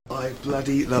I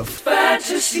bloody love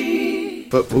fantasy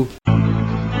football.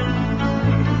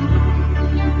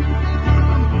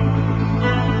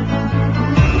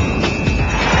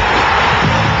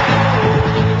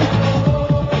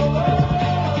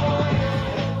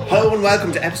 Hello and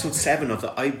welcome to episode 7 of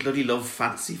the I Bloody Love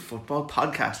Fantasy Football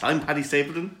podcast. I'm Paddy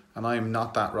Stapleton. And I'm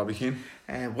not that Robbie Keane.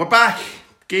 We're back.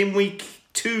 Game week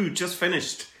 2 just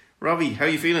finished. Robbie, how are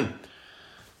you feeling?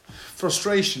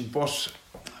 Frustration, but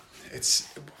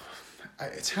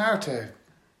it's hard to...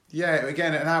 Yeah,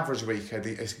 again, an average week.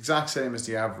 It's exact same as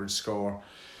the average score.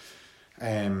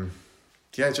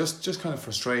 Just kind of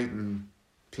frustrating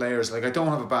players. Like, I don't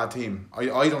have a bad team. I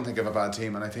don't think I have a bad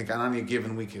team, and I think on any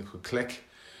given week it could click.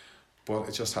 But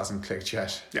it just hasn't clicked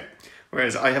yet. Yeah.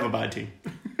 Whereas I have a bad team.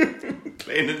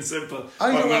 Plain and simple.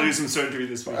 I'm going to do some surgery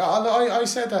this week. I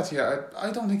said that to you.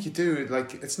 I don't think you do.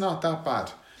 Like, it's not that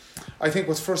bad. I think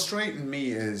what's frustrating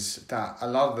me is that a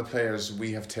lot of the players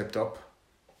we have tipped up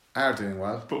are doing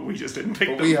well. But we just didn't pick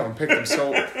them. But we haven't picked them.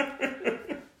 So,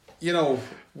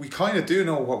 we kind of do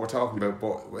know what we're talking about,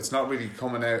 but it's not really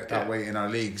coming out that way in our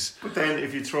leagues. But then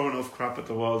if you throw enough crap at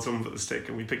the wall, some of it will stick,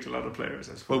 and we picked a lot of players,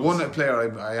 I suppose. Well, one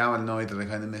player I am annoyed that I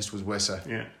kind of missed was Wissa.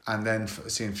 Yeah. And then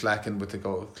seeing Flecken with the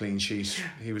clean sheet,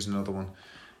 he was another one.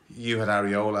 You had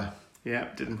Areola. Yeah,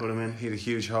 didn't put him in. He had a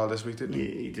huge haul this week, didn't he?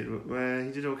 Yeah, he did. Well,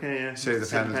 he did okay. Yeah, save the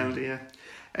penalty.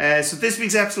 Yeah. So this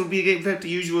week's episode will be the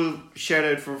usual shout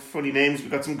out for funny names. We've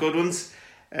got some good ones.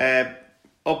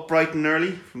 Up Bright and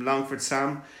Early from Longford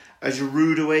Sam. A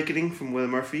Giroud Awakening from Will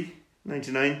Murphy,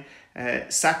 99.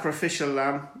 Sacrificial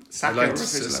Lamb.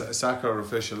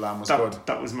 Sacrificial Lamb was good.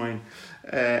 That was mine.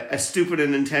 A Stupid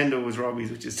and Nintendo was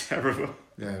Robbie's, which is terrible.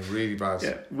 Yeah, really bad.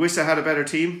 Yeah. Wish I had a better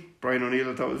team. Brian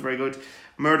O'Neill, I thought was very good.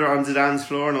 Murder on Zidane's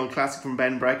Floor, an old classic from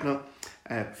Ben Bracknell.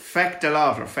 Fecht a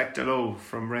Lot or Fecht a Low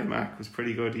from Ray Mack was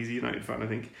pretty good. He's a United fan, I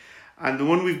think. And the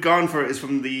one we've gone for is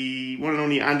from the one and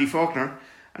only Andy Faulkner.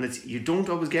 And it's You Don't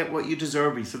Always Get What You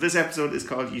Deserve. So this episode is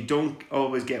called You Don't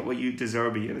Always Get What You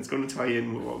Deserve. And it's going to tie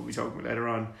in with what we'll be talking about later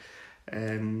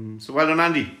on. So well done,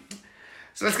 Andy.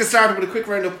 So let's get started with a quick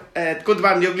roundup. The good, the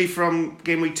bad and the ugly from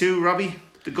game week 2. Robbie,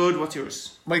 the good, what's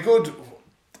yours? My good,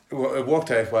 it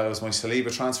worked out well. It was my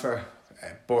Saliba transfer.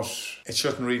 But it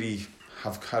shouldn't really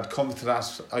have had come to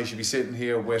that. I should be sitting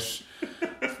here with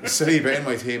Zerbi in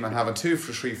my team and having 2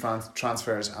 for 3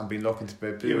 transfers and been looking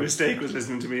to do. Your mistake was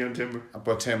listening to me on Timber.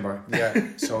 About Timber,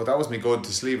 yeah. So that was me good. The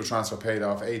Saliba transfer paid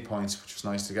off 8 points, which was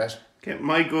nice to get. Okay,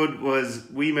 my good was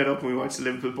we met up and we watched the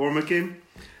Liverpool-Bournemouth game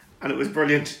and it was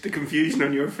brilliant. The confusion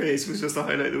on your face was just the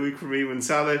highlight of the week for me. When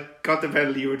Salah got the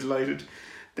penalty, you were delighted.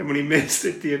 Then when he missed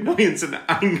it, the annoyance and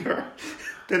anger.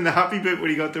 Then the happy bit when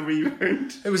he got the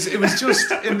rebound. It was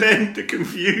just... And then the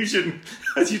confusion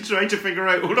as you tried to figure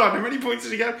out, hold on, how many points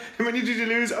did he get? How many did he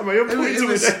lose? Am I up points?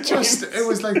 It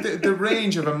was like the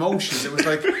range of emotions. It was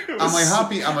like, am I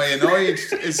happy? Am I annoyed?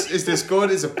 Is this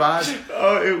good? Is it bad?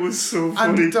 Oh, it was so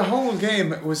funny. And the whole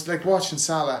game was like watching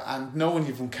Salah and knowing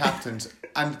you've been captained.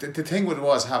 And the thing with it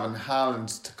was having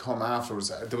Haaland to come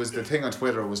afterwards. There was the thing on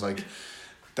Twitter was like,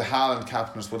 the Haaland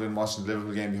captainers would have been watching the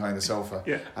Liverpool game behind the sofa.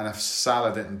 Yeah. And if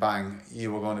Salah didn't bang,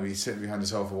 you were going to be sitting behind the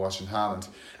sofa watching Haaland.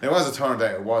 Now, as it turned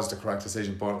out, it was the correct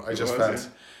decision, but I just felt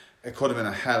it could have been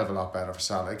a hell of a lot better for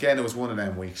Salah. Again, it was one of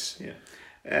them weeks.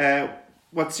 Yeah.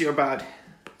 What's your bad?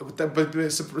 But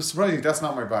surprisingly, that's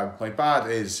not my bad. My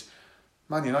bad is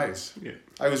Man United. Yeah.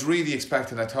 I was really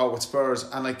expecting, I thought, with Spurs,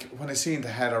 and like when I seen the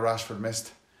header Rashford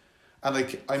missed, and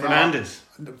like I'm Fernandes.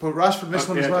 but Rashford missed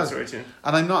one as well. That's right, yeah.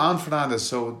 And I'm not on Fernandes,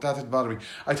 so that didn't bother me.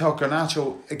 I thought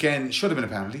Garnacho again should have been a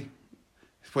penalty,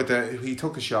 but he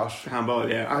took a shot. Handball,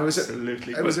 yeah,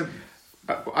 absolutely.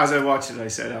 As I watched it, I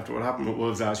said after what happened with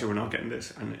Wolves last year, we're not getting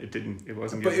this, and it didn't. It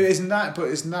wasn't. But isn't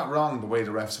that wrong the way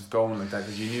the refs have gone like that?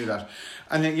 Because you knew that,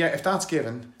 and then, if that's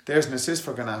given, there's an assist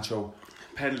for Garnacho.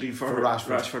 Penalty for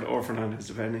Rashford or Fernandes,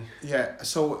 depending. Yeah,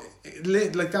 so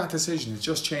like that decision is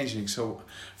just changing. So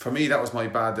for me, that was my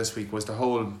bad this week, was the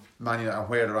whole Man United and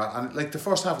where they're at. And like the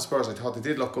first half of Spurs, I thought they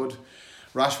did look good.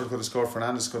 Rashford could have scored,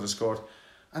 Fernandes could have scored,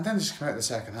 and then they just came out in the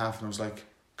second half, and I was like,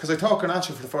 because I thought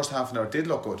Garnacho for the first half an hour did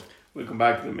look good. We'll come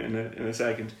back to them in a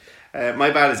second. My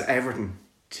bad is Everton.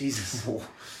 Jesus,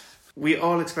 we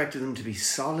all expected them to be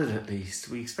solid at least.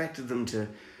 We expected them to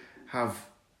have.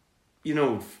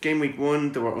 Game week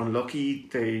 1 they were unlucky.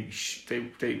 They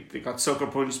got sucker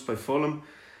punched by Fulham.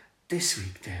 This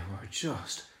week they were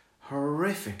just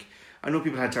horrific. I know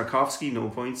people had Tarkowski, no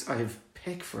points. I have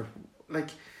Pickford.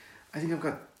 Like, I think I've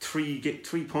got 3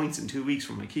 points in 2 weeks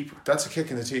from my keeper. That's a kick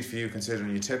in the teeth for you,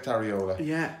 considering you tipped Ariola.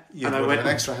 Yeah. You've got an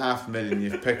extra $500,000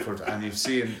 you've Pickford, and you've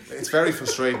seen... It's very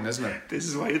frustrating, isn't it? This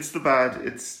is why it's the bad.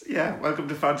 It's, welcome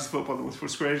to fantasy football, the most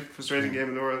frustrating game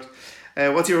in the world.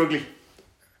 What's your ugly?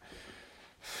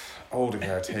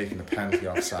 Odegaard taking the penalty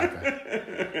off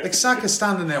Saka. Like, Saka's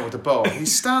standing there with the ball.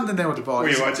 He's standing there with the ball. Were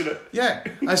you watching it? Yeah.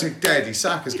 I was like, Daddy,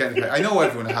 Saka's getting... I know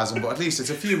everyone has him, but at least it's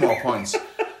a few more points.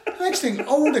 Next thing,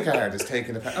 Odegaard is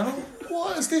taking the penalty. I don't know,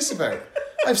 what is this about?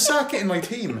 I've Saka in my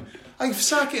team.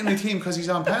 Because he's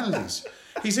on penalties.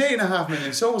 He's 8.5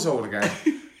 million, so is Odegaard.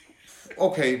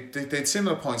 Okay, they had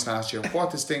similar points last year. What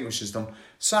distinguishes them?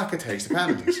 Saka takes the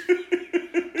penalties.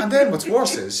 And then what's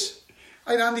worse is...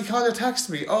 Andy Collier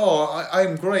texted me,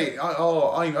 I'm great.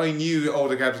 I knew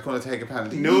Odegaard was going to take a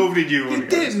penalty. Nobody knew Odegaard. You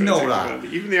didn't know that.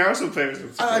 Even the Arsenal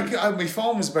players. My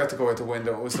phone was about to go out the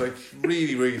window. It was like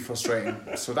really, really frustrating.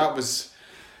 So that was...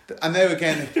 And now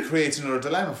again, it creates another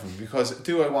dilemma for me, because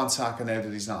do I want Saka now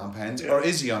that he's not on pens? Or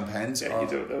is he on pens? Yeah, you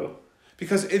don't know.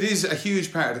 Because it is a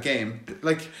huge part of the game.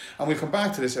 Like, and we'll come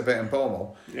back to this about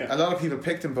Mbomo. Yeah. A lot of people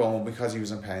picked Mbomo because he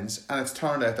was on pens, and it's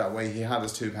turned out that way. He had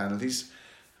his 2 penalties.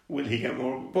 Will he get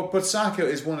more? But Saka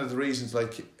is one of the reasons,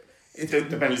 like... The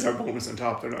penalties are bonus on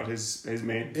top, they're not his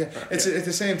main. Yeah, it's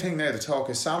the same thing now. The talk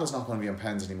is Salah's not going to be on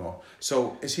pens anymore.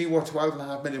 So is he worth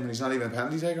 12.5 million when he's not even a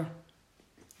penalty taker?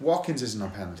 Watkins isn't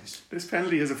on penalties. This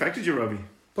penalty has affected you, Robbie.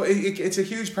 But it's a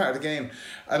huge part of the game.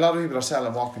 A lot of people are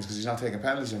selling Watkins because he's not taking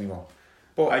penalties anymore.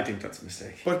 But I think that's a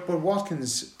mistake. But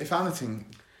Watkins, if anything,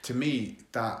 to me,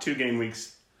 that... 2 game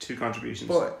weeks, 2 contributions.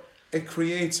 But it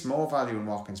creates more value in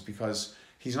Watkins because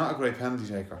he's not a great penalty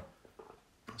taker.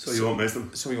 So you won't miss them.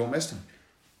 So you won't miss them.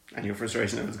 And your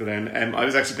frustration levels go down. I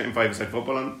was actually playing 5-a-side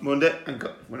football on Monday, and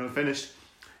when I finished,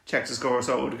 checked the score,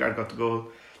 saw Odegaard got the goal.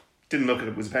 Didn't look at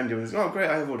it was a penalty. I was like, oh great,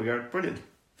 I have Odegaard, brilliant.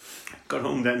 Got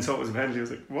home then, saw it was a penalty. I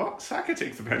was like, what? Saka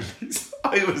takes the penalties.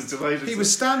 I was delighted. He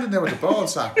was standing there with the ball,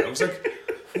 Saka. I was like,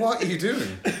 what are you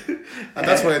doing? And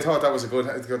that's why I thought that was a good.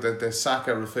 The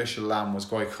Saka official lamb was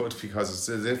quite good, because it's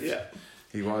as if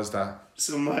he was that.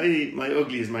 So my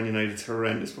ugly is Man United's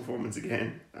horrendous performance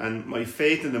again, and my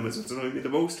faith in them is what's annoying me the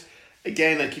most.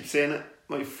 Again, I keep saying it.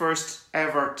 My first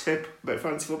ever tip about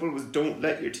fantasy football was don't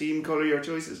let your team colour your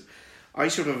choices. I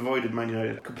should have avoided Man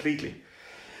United completely,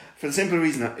 for the simple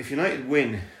reason that if United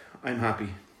win, I'm happy.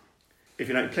 If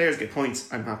United players get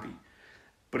points, I'm happy.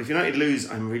 But if United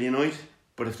lose, I'm really annoyed.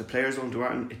 But if the players don't do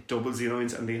it, it doubles the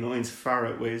annoyance, and the annoyance far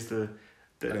outweighs the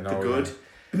good.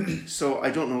 Yeah. So I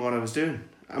don't know what I was doing.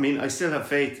 I mean, I still have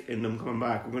faith in them coming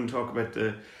back. We're going to talk about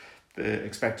the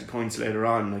expected points later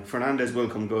on. Like, Fernandes will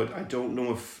come good. I don't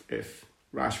know if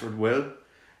Rashford will.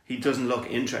 He doesn't look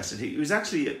interested. He was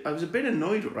actually... I was a bit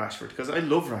annoyed with Rashford, because I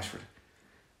love Rashford.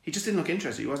 He just didn't look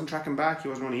interested. He wasn't tracking back. He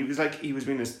wasn't running. He was like he was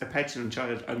being a petulant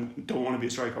child and don't want to be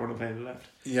a striker. I want to play on the left.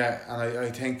 Yeah, and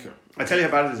I think... I'll tell you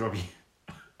how bad it is, Robbie.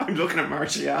 I'm looking at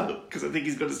Martial, because I think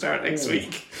he's going to start next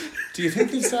week. Do you think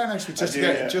he'll start next week to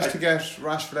get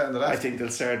Rashford out on the left? I think they'll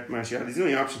start Martial. He's the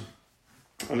only option,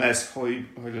 unless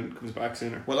Højlund comes back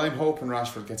sooner. Well, I'm hoping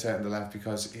Rashford gets out on the left,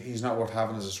 because he's not worth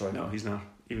having as a striker. No, he's not,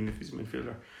 even if he's a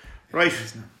midfielder. Right,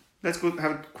 let's go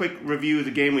have a quick review of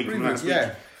the game week from last week.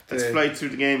 Let's fly through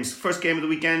the games. First game of the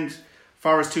weekend,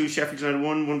 Forest 2, Sheffield United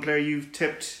 1. One player you've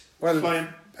tipped flying.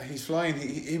 He's flying.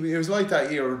 He was like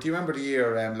that year. Do you remember the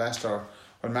year Leicester,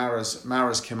 when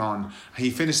Mahrez came on? He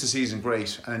finished the season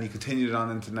great, and then he continued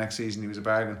on into the next season. He was a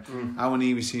bargain.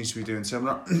 Awoniyi seems to be doing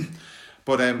similar.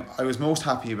 But I was most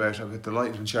happy about it. I was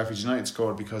delighted when Sheffield United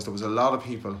scored, because there was a lot of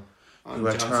people who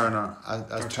had Turner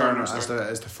as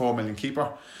the 4 million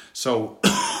keeper. So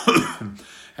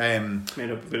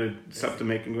made up a bit of stuff to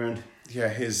making ground. Yeah,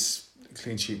 his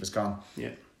clean sheet was gone.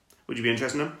 Yeah. Would you be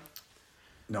interested in him?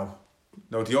 No,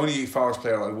 the only Forest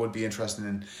player I would be interested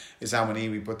in is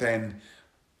Awoniyi, but then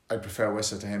I'd prefer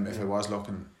Wissa to him if I was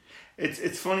looking.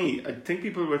 It's funny. I think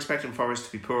people were expecting Forest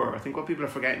to be poor. I think what people are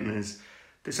forgetting is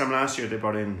this time last year they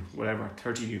brought in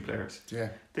 30 new players. Yeah.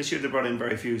 This year they brought in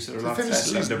very few, so they're They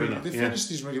finished the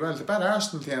season really well. They beat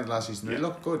Arsenal at the end of last season. They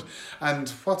looked good. And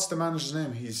what's the manager's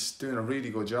name? He's doing a really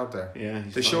good job there. Yeah.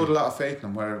 They showed a lot of faith in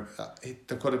him, where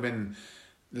there could have been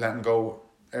letting go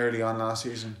early on last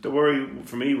season. The worry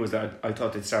for me was that I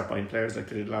thought they'd start buying players like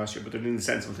they did last year, but they're doing the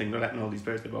sensible thing. They're letting all these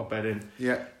players they bought bet in.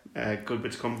 Yeah. Good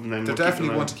bit to come from them. They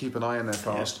definitely want to keep an eye on their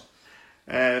Forest.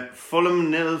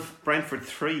 Fulham 0, Brentford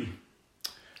 3.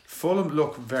 Fulham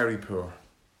look very poor.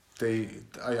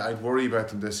 I'd worry about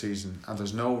them this season, and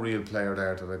there's no real player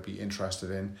there that I'd be interested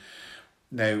in.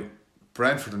 Now,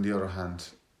 Brentford, on the other hand,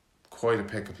 quite a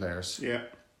pick of players. Yeah.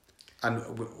 And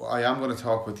I am going to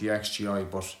talk about the XGI,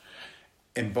 but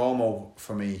in Bomo,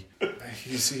 for me,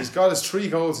 he's got his 3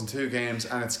 goals in 2 games,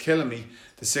 and it's killing me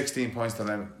the 16 points that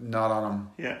I'm not on him.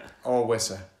 Yeah. Or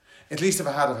Wissa. At least if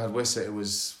I had Wissa, it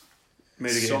was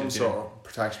Mitigated, some sort of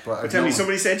protection. But tell me,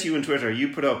 somebody said to you on Twitter, you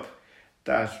put up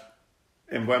that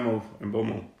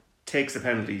Mbomo takes the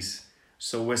penalties,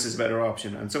 so Wissa's a better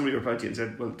option, and somebody replied to you and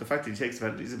said, well, the fact that he takes the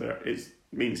penalties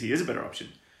means he is a better option.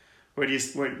 How do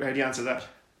you answer that?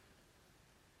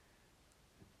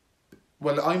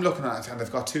 Well, I'm looking at it, and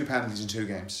they've got 2 penalties in 2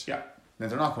 games. Yeah. Now,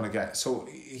 they're not going to get... So,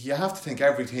 you have to think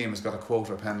every team has got a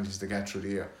quota of penalties to get through the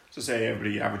year. So, say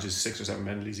everybody averages 6 or 7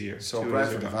 penalties a year. So,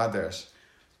 Brentford have had theirs.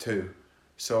 2.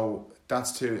 So,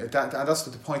 that's 2. And that's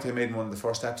the point I made in one of the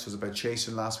first episodes about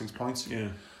chasing last week's points. Yeah.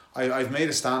 I've made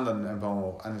a stand on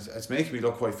Mbomo, and it's making me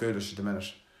look quite foolish at the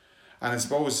minute. And I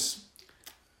suppose...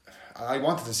 I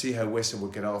wanted to see how Wissa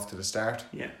would get off to the start.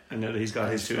 Yeah, and now that he's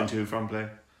got his 2-2 from play.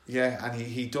 Yeah, and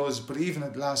he does, but even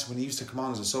at last, when he used to come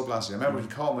on as a sub last year, I remember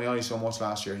he caught my eye so much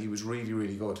last year, he was really,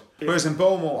 really good. Yeah. Whereas in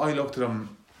Bomo, I looked at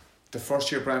him the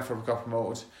first year Brentford got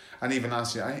promoted, and even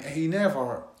last year, he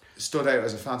never stood out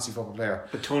as a fancy football player.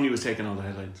 But Tony was taking all the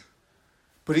headlines.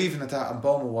 But even at that, and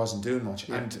Bomo wasn't doing much,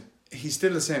 yeah. And he's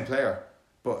still the same player,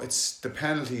 but it's the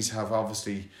penalties have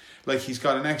obviously, like he's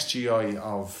got an XGI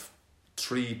of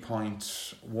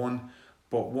 3.1,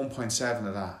 but 1.7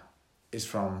 of that is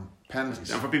from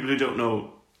penalties. And for people who don't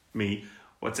know me,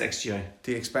 what's XGI?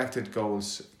 The expected goal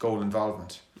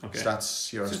involvement. Okay. So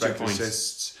that's your expected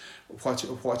assists,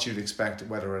 what you'd expect,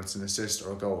 whether it's an assist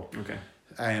or a goal. Okay.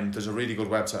 There's a really good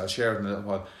website, I'll share it in a little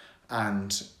while,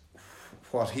 and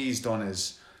what he's done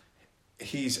is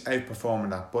he's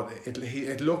outperforming that, but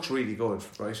it looks really good,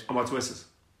 right? And what's Wissa's?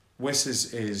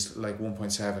 Wissa's is like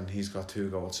 1.7, he's got 2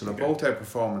 goals, so they're both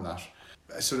outperforming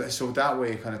that. So that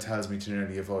way it kind of tells me to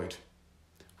nearly avoid.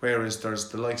 Whereas there's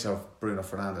the likes of Bruno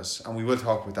Fernandes, and we will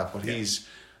talk about that, but he's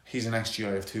an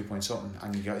XGI of 2 point something,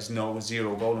 and he got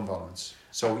 0 goal involvements.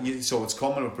 So it's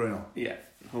coming with Bruno. Yeah,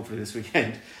 hopefully this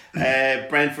weekend.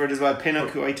 Brentford as well. Pinnock,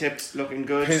 who I tipped, looking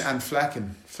good. And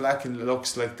Flecken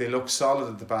looks like they look solid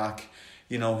at the back.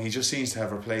 You know, he just seems to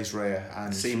have replaced Raya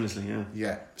and seamlessly. Yeah.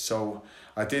 Yeah. So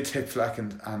I did tip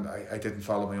Flecken, and I didn't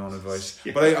follow my own advice.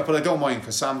 Yeah. But I don't mind,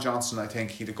 because Sam Johnson, I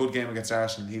think he had a good game against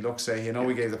Arsenal. He looks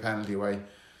we gave the penalty away.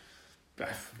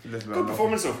 Good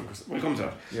performance though. We'll come to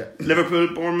that. Yeah.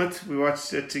 Liverpool, Bournemouth. We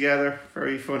watched it together.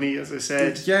 Very funny, as I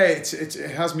said. Yeah, it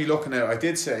has me looking out. I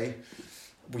did say,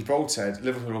 we both said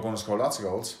Liverpool were going to score lots of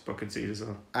goals. But concede as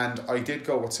well. And I did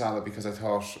go with Salah because I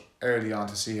thought early on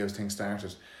to see how things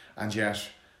started, and yet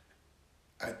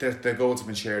the goals have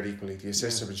been shared equally. The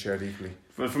assists have been shared equally.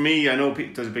 Well, for me, I know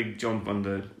there's a big jump on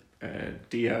the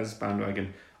Diaz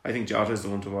bandwagon. I think Jota is the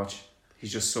one to watch.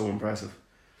 He's just so impressive.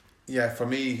 Yeah, for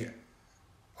me,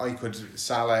 I could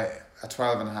Salah at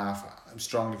 12.5. I'm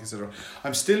strongly considering.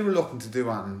 I'm still reluctant to do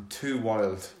anything too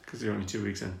wild because you're only 2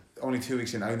 weeks in. Only 2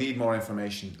 weeks in. I need more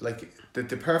information. Like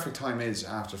the perfect time is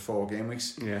after 4 game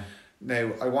weeks. Yeah.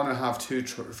 Now I want to have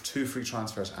two free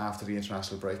transfers after the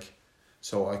international break,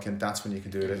 so that's when you can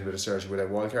do a little bit of search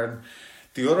without wildcarding.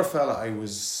 The other fella I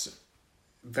was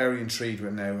very intrigued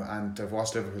with now, and I've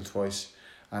watched Liverpool twice,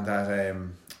 and that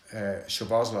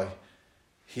Szoboszlai.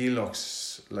 He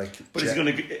looks like... But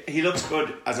he looks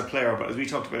good as a player, but as we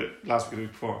talked about last week or the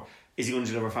week before, is he going to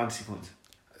deliver fantasy points?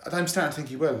 I'm starting to think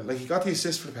he will. Like, he got the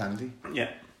assist for the penalty. Yeah.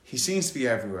 He seems to be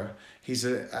everywhere. He's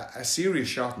a serious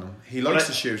shot in him. He likes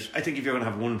to shoot. I think if you're going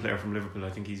to have one player from Liverpool,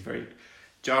 I think he's very...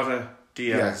 Jota,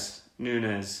 Diaz,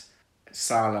 Núñez,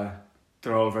 Salah,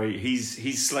 they're all very...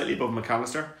 He's slightly above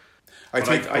McAllister. I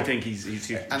think he's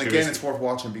and again, it's worth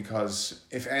watching, because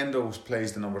if Endo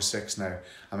plays the number 6 now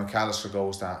and McAllister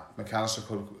goes that, McAllister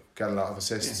could get a lot of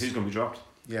assists. Yeah, he's going to be dropped.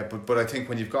 Yeah, but I think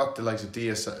when you've got the likes of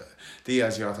Diaz,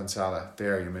 Jota and Salah,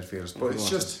 they're your midfielders. But it's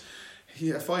just...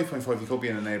 at 5.5, he could be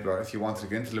an enabler if you wanted to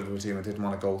get into the Liverpool team and didn't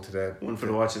want to go to the... One for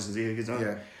the watches and see how it gets on.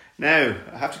 Yeah. Now,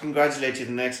 I have to congratulate you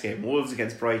in the next game, Wolves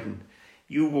against Brighton.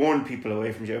 You warned people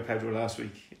away from João Pedro last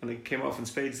week, and it came off in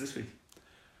spades this week.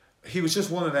 He was just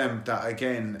one of them that,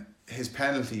 again, his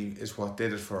penalty is what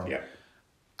did it for him. Yeah.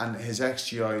 And his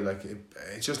XGI, like,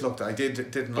 it just looked... I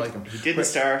didn't like him. He didn't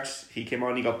start. He came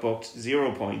on, he got booked.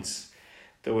 0 points.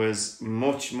 There was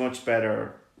much, much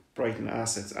better Brighton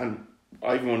assets. And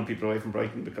I've warned people away from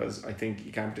Brighton because I think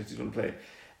you can't predict who's going to play.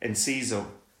 Enciso,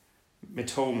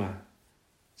 Mitoma,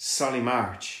 Solly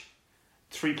March.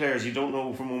 3 players you don't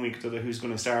know from 1 week to the other who's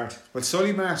going to start. But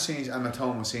Solly March and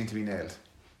Mitoma seem to be nailed.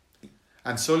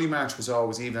 And Solly March was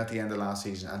always, even at the end of last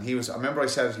season, and he was... I remember I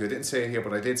said it to you, I didn't say it here,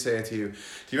 but I did say it to you. Do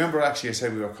you remember actually I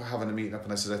said we were having a meeting up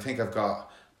and I said, I think I've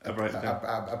got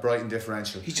A Brighton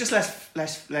differential. He's just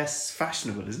less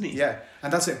fashionable, isn't he? Yeah,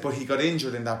 and that's it. But he got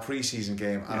injured in that pre-season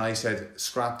game, and I said,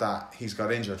 scrap that. He's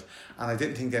got injured, and I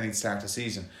didn't think then he'd start the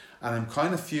season. And I'm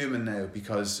kind of fuming now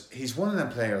because he's one of them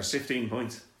players. 15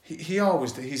 points.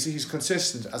 He's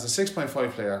consistent as a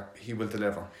 6.5 player. He will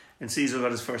deliver. And Cecil got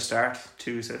his first start,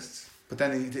 2 assists. But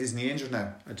then isn't he injured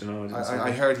now? I don't know. I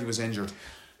heard he was injured.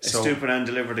 Estupiñán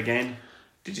delivered again.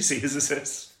 Did you see his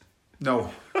assist?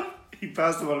 No. He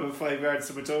passed the ball about 5 yards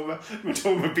to Matoma.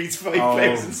 Matoma beats 5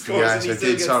 players and scores. Yes, and I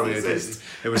did. Sorry, I did.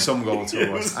 It was some goal. So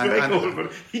it was a great goal,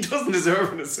 but he doesn't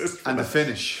deserve an assist. And the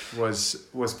finish was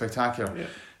spectacular. Yeah.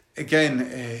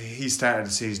 Again, he started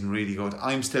the season really good.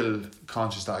 I'm still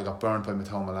conscious that I got burnt by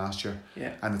Matoma last year.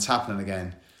 Yeah. And it's happening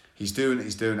again. He's doing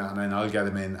it, and then I'll get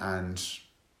him in and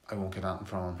I won't get anything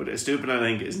from him. But Estupiñán, I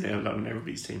think, is nailed on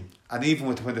everybody's team. And even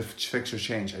when the fixtures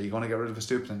change, are you going to get rid of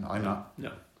Estupiñán? I'm not.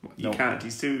 No. You can't.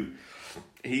 He's too...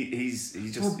 He's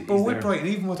just... But with Brighton,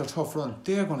 even with their tough run,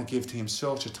 they're going to give teams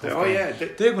such a tough run. Yeah.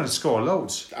 They're going to score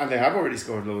loads. And they have already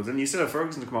scored loads. And you still have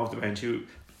Ferguson to come off the bench, who,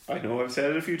 I know I've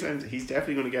said it a few times, he's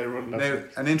definitely going to get a run. Now,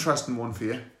 an interesting one for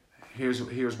you. Here's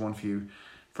one for you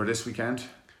for this weekend.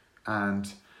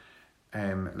 And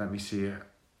let me see.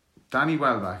 Danny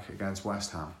Welbeck against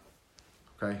West Ham.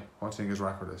 Okay, what do you think his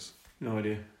record is? No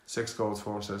idea. 6 goals,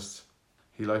 4 assists.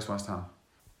 He likes West Ham.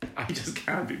 I just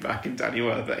can't be backing Danny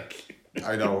Welbeck.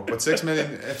 I know, but 6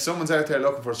 million. If someone's out there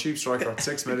looking for a cheap striker at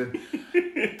 6 million,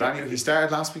 Danny, he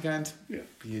started last weekend. Yeah,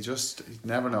 you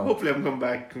never know. Hopefully, I'm coming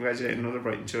back. Congratulating another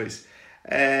Brighton choice.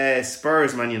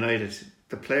 Spurs, Man United.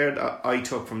 The player that I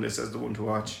took from this as the one to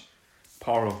watch,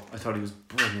 Porro. I thought he was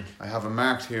brilliant. I have him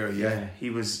marked here. Yeah,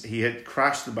 he had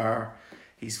crashed the bar.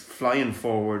 He's flying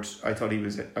forward. I thought he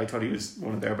was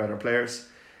one of their better players.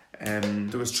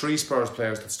 There was 3 Spurs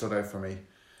players that stood out for me.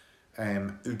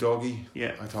 Udogie,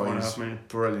 I thought he was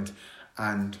brilliant,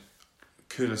 and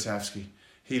Kulusevski.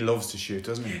 He loves to shoot,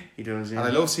 doesn't he? He does, yeah. And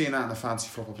I love seeing that in a fancy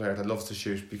football player that loves to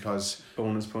shoot because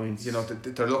bonus points. You know,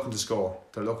 they're looking to score.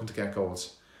 They're looking to get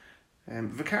goals.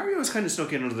 Vicario was kind of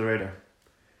snuck in under the radar.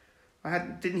 I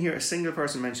didn't hear a single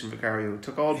person mention Vicario.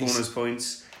 Took all bonus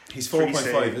points. He's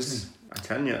 4.5, isn't he? I'm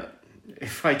telling you,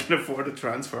 if I can afford a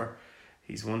transfer,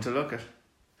 he's one to look at.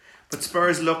 But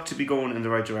Spurs look to be going in the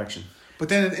right direction. But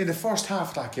then in the first half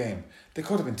of that game, they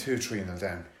could have been 2-3-0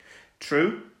 down.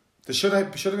 True. There should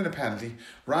have been a penalty.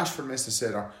 Rashford missed a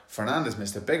sitter. Fernandes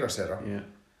missed a bigger sitter. Yeah.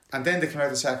 And then they came out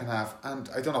the second half, and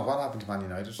I don't know what happened to Man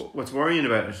United. What's worrying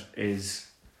about it is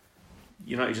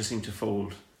United just seemed to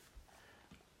fold.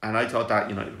 And I thought that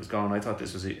United was gone. I thought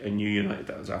this was a new United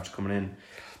that was after coming in,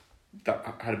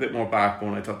 that had a bit more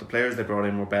backbone. I thought the players they brought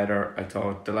in were better. I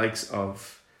thought the likes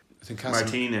of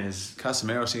Martinez.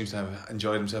 Casemiro seems to have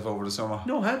enjoyed himself over the summer.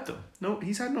 No help though. No,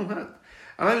 he's had no help.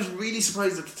 And I was really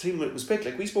surprised that the team was picked.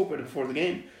 Like we spoke about it before the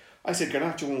game. I said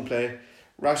Garnacho won't play.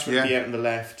 Rashford would be out on the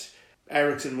left.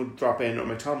 Eriksen would drop in, or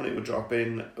McTominay would drop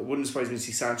in. It wouldn't surprise me to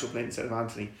see Sancho playing instead of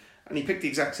Anthony. And he picked the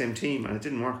exact same team, and it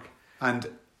didn't work. And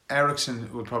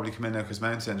Eriksen will probably come in now because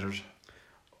Mount's injured.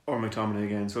 Or McTominay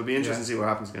again. So it'll be interesting to see what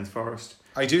happens against Forest.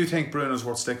 I do think Bruno's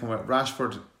worth sticking with.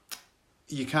 Rashford,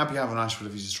 you can't be having Rashford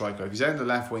if he's a striker. If he's out in the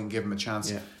left wing, give him a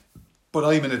chance. Yeah. But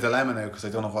I'm in a dilemma now because I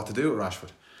don't know what to do with Rashford.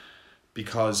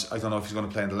 Because I don't know if he's going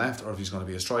to play in the left or if he's going to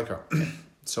be a striker.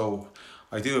 So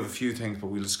I do have a few things, but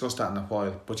we'll discuss that in a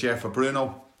while. But yeah, for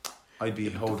Bruno, I'd be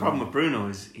holding. The problem with Bruno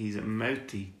is he's a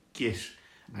mouthy git,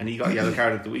 and he got a yellow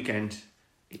card at the weekend.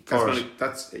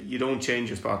 That's you don't change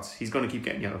your spots. He's going to keep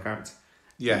getting yellow cards.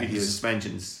 Yeah, he is.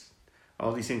 Suspensions.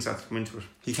 All these things have to come into it.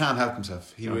 He can't help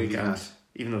himself. He really can't.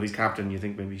 Even though he's captain, you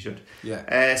think maybe he should.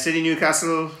 Yeah. City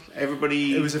Newcastle,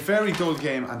 everybody. It was a very dull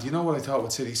game, and you know what I thought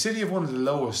with City? City have one of the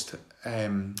lowest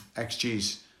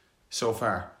XGs so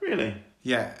far. Really?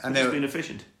 Yeah, and they've been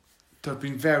efficient. They've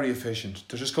been very efficient.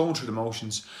 They're just going through the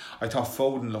motions. I thought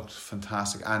Foden looked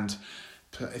fantastic, and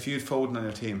if you had Foden on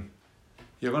your team,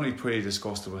 you're going to be pretty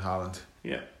disgusted with Haaland.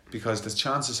 Yeah. Because there's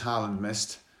chances Haaland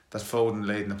missed that Foden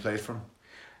laid in the plate for him.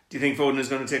 Do you think Foden is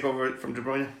going to take over from De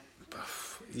Bruyne?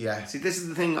 Yeah. See, this is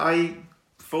the thing.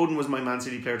 Foden was my Man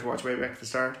City player to watch way back at the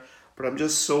start, but I'm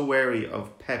just so wary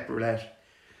of Pep Roulette.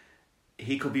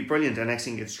 He could be brilliant and next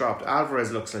thing gets dropped.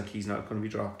 Alvarez looks like he's not going to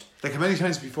be dropped. Like how many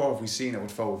times before have we seen it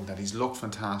with Foden that he's looked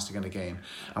fantastic in the game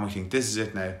and we think this is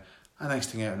it now, and next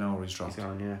thing out of nowhere he's dropped. He's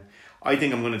gone, yeah. I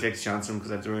think I'm going to take a chance on him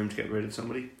because I have the room to get rid of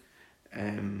somebody.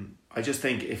 I just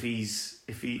think if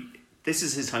this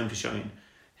is his time to shine.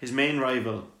 His main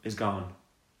rival is gone,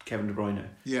 Kevin De Bruyne.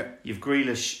 Yeah. You've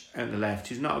Grealish out the left,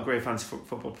 who's not a great fancy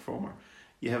football performer.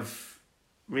 You have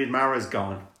Riyad Mahrez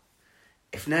gone.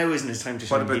 If now isn't his time to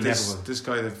shine, what about this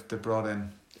guy that they brought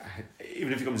in?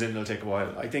 even if he comes in, it'll take a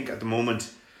while. I think at the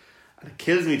moment, and it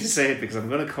kills me to say it because I'm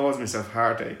going to cause myself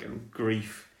heartache and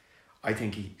grief, I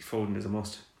think Foden is a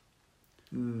must.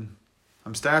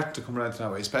 I'm starting to come around to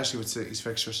that way, especially with City's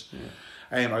fixtures.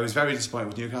 I was very disappointed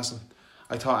with Newcastle.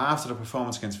 I thought after the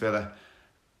performance against Villa,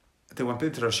 they went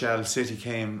into their shell, City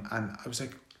came, and I was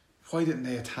like, why didn't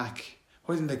they attack?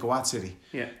 Why didn't they go at City?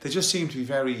 Yeah. They just seemed to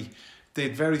be they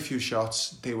had very few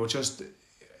shots. They were just,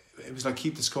 it was like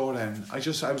keep the score down. I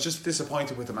was just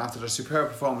disappointed with them after their superb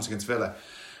performance against Villa,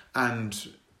 and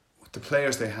the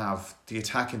players they have, the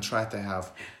attacking threat they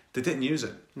have, they didn't use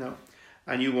it. No.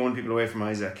 And you warned people away from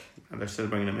Isaac, and they're still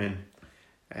bringing him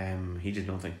in. He did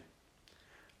nothing.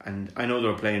 And I know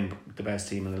they're playing the best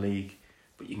team in the league,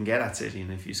 but you can get at City,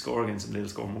 and if you score against them, they'll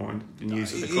score more than you.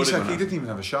 So they could have. He didn't even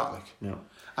have a shot, like. No.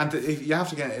 And if you have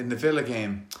to get in the Villa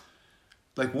game,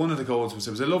 like one of the goals it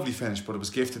was a lovely finish, but it was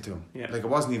gifted to him. Yeah. Like it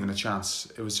wasn't even a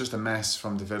chance. It was just a mess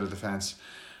from the Villa defence.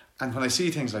 And when I see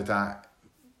things like that,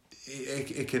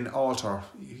 it can alter.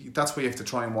 That's why you have to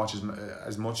try and watch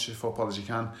as much football as you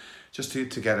can, just to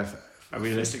get a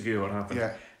realistic view of what happened.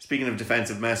 Yeah. Speaking of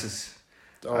defensive messes,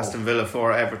 Aston Villa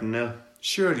 4, Everton 0.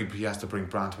 Surely he has to bring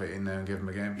Brantwaite in now and give him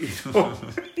a game.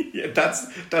 Yeah, that's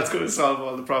going to solve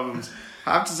all the problems.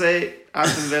 I have to say,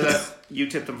 Aston Villa, you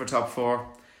tipped them for top 4.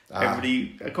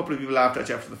 A couple of people laughed at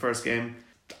you after the first game.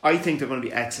 I think they're going to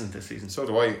be excellent this season. So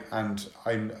do I, and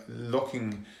I'm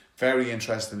looking very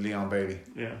interested in Leon Bailey.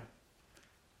 Yeah.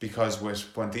 Because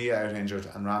with Buendia out injured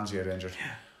and Ramsey out injured,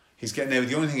 he's getting now.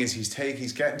 The only thing is he's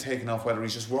getting taken off. Whether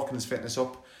he's just working his fitness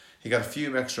up, he got a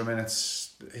few extra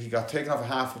minutes. He got taken off a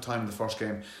half of time in the first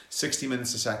game, 60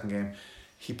 minutes the second game.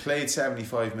 He played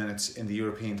 75 minutes in the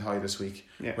European tie this week,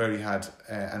 where he had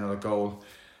another goal,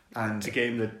 and a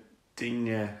game that Dean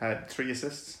had 3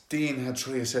 assists. Dean had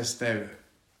 3 assists now.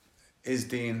 Is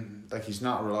Dean like he's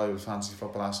not a reliable fantasy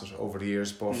football asset over the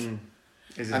years, but.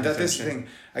 And that this thing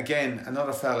again,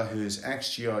 another fella whose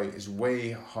XGI is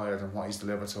way higher than what he's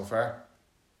delivered so far.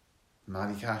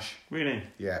 Matty Cash. Really?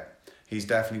 Yeah, he's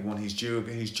definitely one. He's due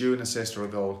an assist or a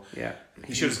goal. Yeah,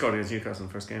 he should have scored against Newcastle in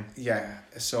the first game. Yeah,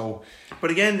 so.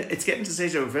 But again, it's getting to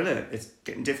stage with Villa. It's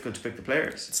getting difficult to pick the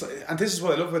players. It's like, and this is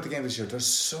what I love about the game this year. There's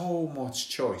so much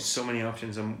choice, so many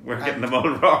options, and we're getting them all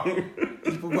wrong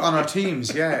on our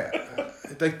teams. Yeah,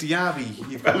 like Diaby,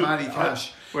 you've got Matty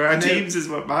Cash. Where our teams is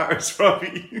what matters,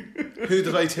 probably. Who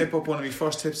did I tip up one of my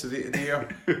first tips of the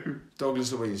year?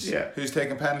 Douglas Luiz. Yeah. Who's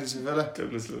taking penalties in Villa?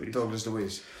 Douglas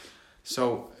Luiz.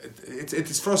 So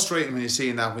it's frustrating when you're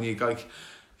seeing that, when you like,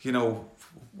 you know,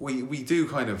 we do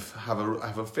kind of have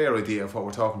a fair idea of what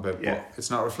we're talking about, but it's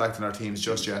not reflecting our teams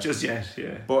just yet.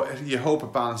 Yeah. But you hope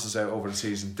it balances out over the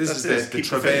season. This is the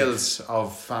travails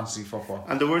of fantasy football.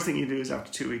 And the worst thing you do is after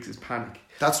 2 weeks is panic.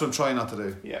 That's what I'm trying not to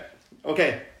do. Yeah.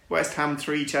 Okay. West Ham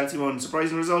 3, Chelsea 1.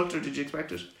 Surprising result, or did you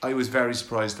expect it? I was very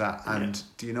surprised at that. And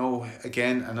do you know,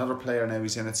 again, another player now,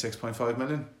 he's in at 6.5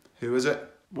 million. Who is it?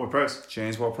 Ward-Prowse.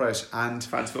 James Ward-Prowse. And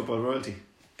fantasy football royalty.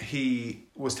 He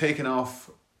was taken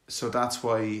off, so that's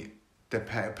why he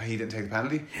didn't take the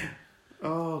penalty.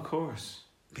 Oh, of course.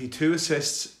 He 2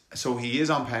 assists, so he is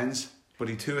on pens, but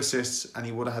he 2 assists and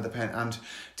he would have had the pen. And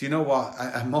do you know what?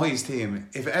 A Moyes team,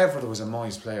 if ever there was a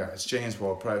Moyes player, it's James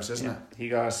Ward-Prowse, isn't it? He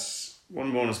got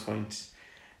 1 bonus point.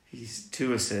 He's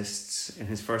 2 assists in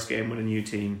his first game with a new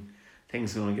team.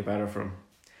 Things are going to get better for him.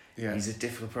 Yeah. He's a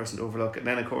difficult person to overlook. And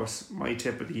then, of course, my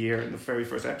tip of the year in the very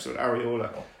first episode,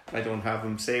 Areola. I don't have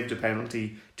him. Saved a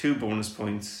penalty, 2 bonus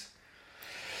points.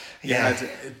 Yeah,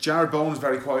 Jared Bowen's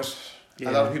very quiet. Yeah.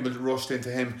 A lot of people rushed into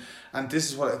him, and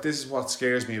this is what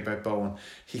scares me about Bowen.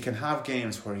 He can have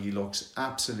games where he looks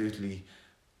absolutely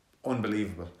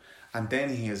unbelievable, and then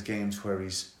he has games where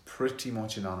he's pretty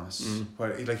much anonymous.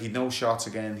 Where he'd no shots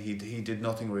again. He did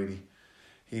nothing really.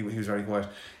 He was very quiet.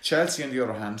 Chelsea, on the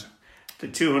other hand, the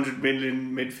 200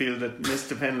 million midfield that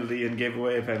missed a penalty and gave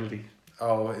away a penalty.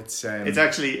 Oh, it's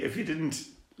actually, if you didn't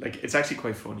like, it's actually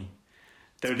quite funny.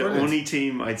 They're the only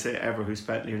team I'd say ever who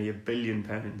spent nearly £1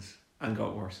 billion and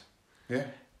got worse. Yeah,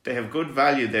 they have good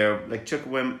value there. Like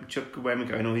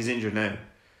Chukwuemeka, I know he's injured now.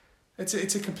 It's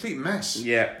a complete mess.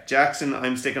 Yeah, Jackson,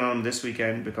 I'm sticking on him this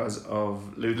weekend because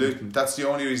of Luton. That's the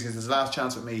only reason. It's his last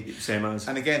chance with me. Same as.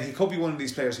 And again, he could be one of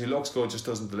these players who looks good, just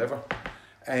doesn't deliver.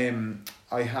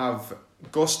 I have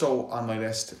Gusto on my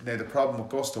list. Now the problem with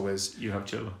Gusto is you have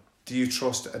Chilwell. Do you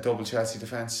trust a double Chelsea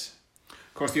defence?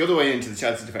 Of course, the other way into the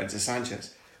Chelsea defence is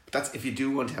Sanchez. But that's if you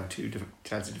do want to have 2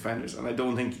 Chelsea defenders. And I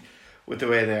don't think, with the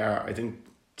way they are, I think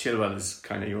Chilwell is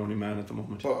kind of your only man at the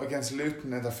moment. But against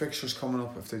Luton and their fixtures coming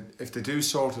up, if they do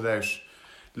sort it out,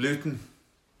 Luton,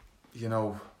 you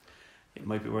know, it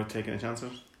might be worth taking a chance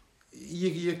on.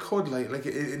 you could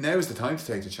now's the time to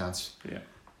take the chance. Yeah.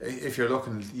 If you're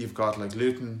looking, you've got like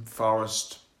Luton,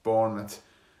 Forest, Bournemouth.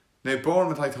 Now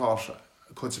Bournemouth, I thought,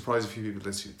 could surprise a few people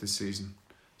this season.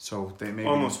 So they maybe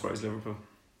almost surprised Liverpool.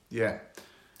 Yeah.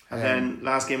 And then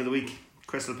last game of the week,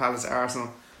 Crystal Palace, Arsenal.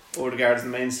 Odegaard is the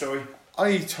main story.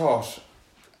 I thought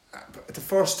the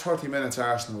first 30 minutes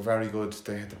Arsenal were very good.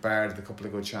 They had the Bard, a couple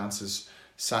of good chances.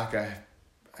 Saka,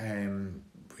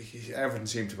 everything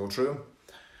seemed to go through him.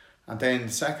 And then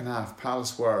the second half,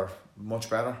 Palace were much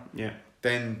better. Yeah.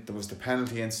 Then there was the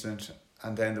penalty incident,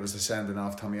 and then there was the sending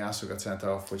off. Tomiyasu got sent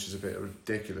off, which is a bit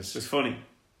ridiculous. It was funny.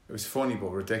 It was funny,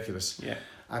 but ridiculous. Yeah.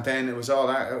 And then it was all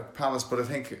Palace, but I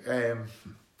think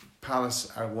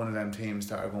Palace are one of them teams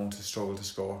that are going to struggle to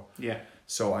score. Yeah.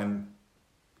 So I'm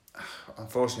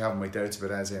unfortunately having my doubts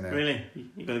about Eze now. Really?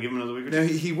 You're going to give him another week or two? No,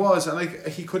 he was, and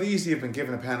he could easily have been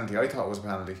given a penalty. I thought it was a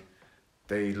penalty.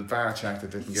 They VAR checked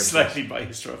it, didn't give it. Slightly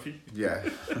biased trophy. Yeah.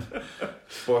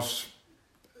 But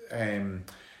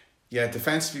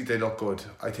defensively they look good.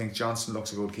 I think Johnson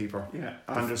looks a good keeper. Yeah,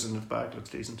 Anderson at the back looks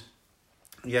decent.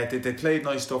 Yeah, they played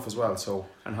nice stuff as well. So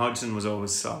and Hodgson was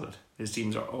always solid. His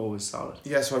teams are always solid.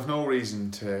 Yeah, so I've no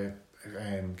reason to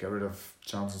get rid of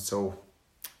Johnson. So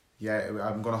yeah,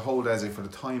 I'm going to hold Eze for the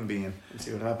time being and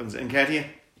see what happens. Nketiah,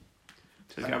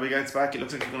 till Gabby gets back, it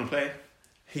looks like he's going to play.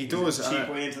 He does. A cheap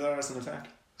way into the Arsenal attack.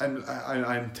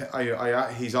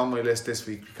 He's on my list this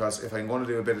week because if I'm going to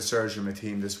do a bit of surgery in my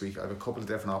team this week, I have a couple of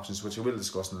different options which I will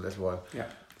discuss in a little while. Yeah.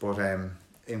 But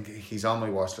he's on my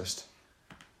watch list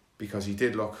because he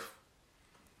did look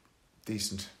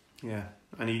decent. Yeah,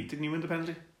 and didn't he win the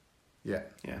penalty? Yeah.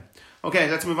 Yeah. Okay,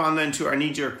 let's move on then to our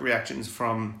knee-jerk reactions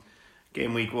from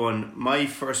game week 1. My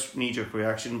first knee-jerk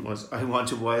reaction was I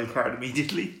want a wild card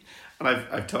immediately, and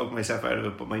I've talked myself out of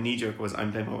it. But my knee-jerk was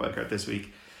I'm playing my wild card this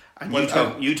week. And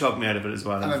you talked me out of it as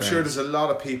well. And I'm sure there's a lot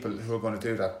of people who are going to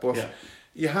do that. But yeah.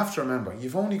 You have to remember,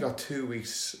 you've only got 2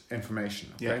 weeks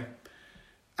information, okay? Yeah.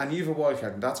 And you have a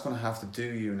wildcard, and that's going to have to do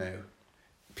you now.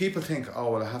 People think,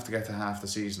 oh, well, I have to get to half the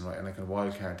season, right, and I can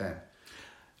wildcard then.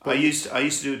 But I used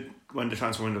to do it when the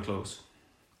transfer window closed.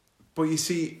 But you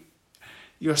see,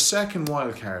 your second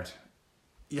wildcard,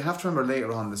 you have to remember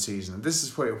later on in the season, and this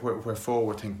is where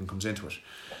forward thinking comes into it.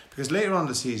 Because later on in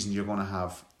the season, you're going to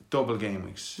have double game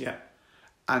weeks. Yeah.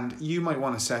 And you might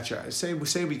want to set your... Say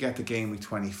we get to game week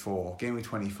 24, game week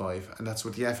 25, and that's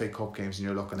with the FA Cup games and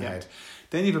you're looking ahead.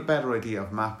 Then you have a better idea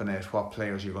of mapping out what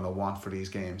players you're going to want for these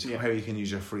games, how you can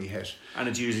use your free hit. And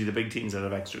it's usually the big teams that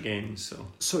have extra games.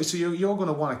 So you're going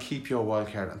to want to keep your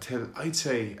wildcard until, I'd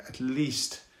say, at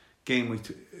least game week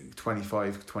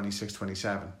 25, 26,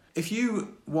 27. If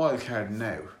you wildcard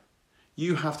now,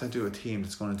 you have to do a team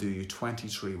that's going to do you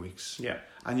 23 weeks. Yeah.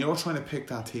 And you're trying to pick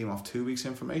that team off 2 weeks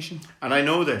information. And I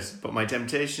know this, but my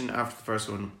temptation after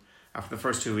the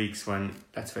first 2 weeks when,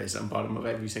 let's face it, I'm bottom of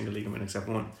every single league I'm in except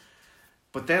one.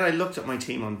 But then I looked at my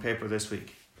team on paper this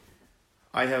week.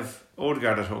 I have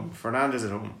Odegaard at home, Fernandes at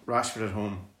home, Rashford at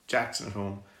home, Jackson at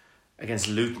home, against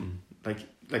Luton. Like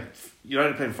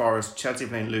United playing Forest, Chelsea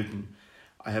playing Luton.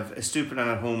 I have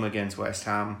Estupiñán at home against West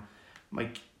Ham. My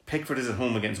Pickford is at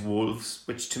home against Wolves,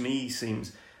 which to me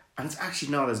seems... And it's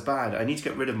actually not as bad. I need to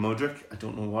get rid of Mudryk. I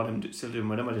don't know what I'm still doing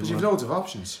with him. But you've loads of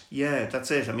options. Yeah,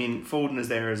 that's it. I mean, Foden is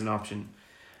there as an option.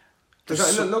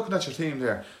 Looking at your team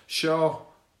there, Shaw...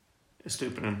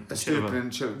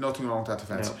 Estupiñán, nothing wrong with that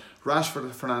defence. No. Rashford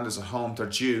and Fernandes at home, they're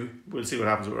due. We'll see what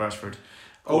happens with Rashford.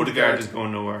 Odegaard is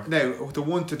going nowhere. Now,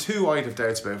 the two I'd have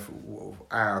doubts about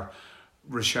are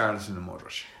Richarlison and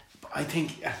Mudryk. I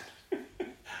think...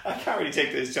 I can't really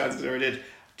take those chances, or I did.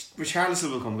 Richarlison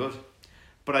will come good.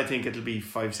 But I think it'll be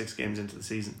 5-6 games into the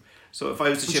season. So if I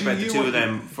was to ship out the two of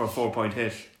them for a 4-point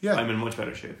hit, I'm in much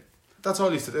better shape. That's all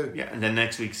you have to do. Yeah, and then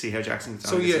next week see how Jackson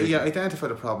gets on. So identify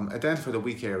the problem, identify the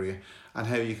weak area, and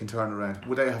how you can turn around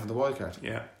without having the wildcard.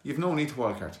 Yeah. You've no need to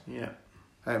wildcard. Yeah.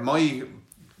 My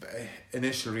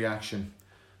initial reaction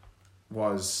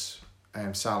was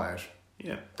Salah out.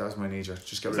 Yeah. That was my knee-jerk.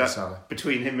 Just get rid of Salah.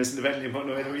 Between him missing the penalty and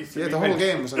putting away the Reece. Yeah, the whole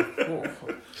game was like... Whoa.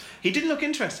 He didn't look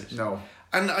interested. No.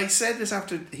 And I said this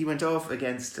after he went off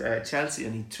against Chelsea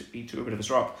and he took a bit of a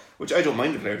drop, which I don't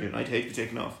mind the player doing. I'd hate to take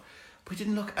him off. But he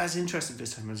didn't look as interested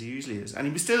this time as he usually is. And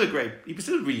he was still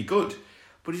really good,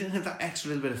 but he didn't have that extra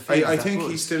little bit of faith. I think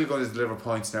he's still going to deliver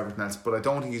points and everything else, but I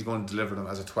don't think he's going to deliver them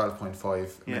as a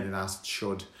 12.5 million asset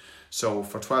should. So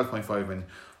for 12.5 million...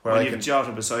 When you have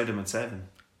Jota beside him at 7.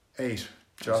 8.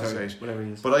 Jota's 8. Whatever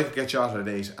he is. But I could get Jota at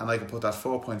 8 and I could put that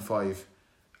 4.5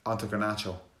 onto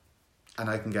Garnacho and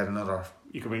I can get another...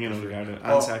 You could bring in Odegaard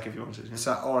and Saka if you wanted.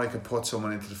 Yeah. Or I could put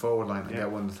someone into the forward line and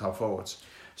get one of the top forwards.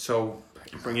 So...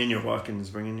 Bring in your Watkins,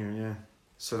 bring in your... Yeah.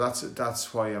 So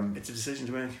that's why It's a decision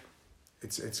to make.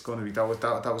 it's going to be that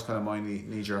was kind of my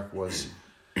knee jerk was.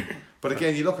 But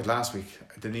again, you look at last week,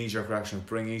 the knee jerk reaction of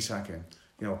bring Isak in,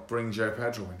 bring Jerry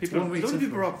Pedro in. People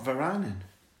brought Varane in,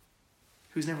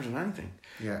 who's never done anything.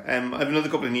 Yeah. I have another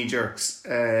couple of knee jerks.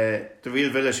 The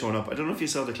Real Villa showing up. I don't know if you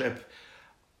saw the clip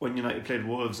when United played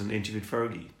Wolves and they interviewed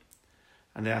Fergie,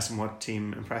 and they asked him what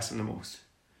team impressed him the most,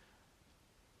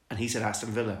 and he said Aston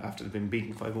Villa after they'd been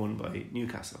beaten 5-1 by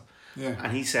Newcastle. Yeah.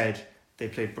 And he said they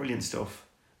played brilliant stuff.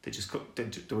 They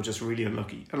were just really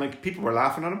unlucky, and like people were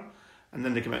laughing at him, and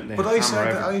then they came out and they. But I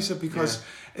said because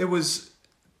it was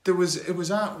at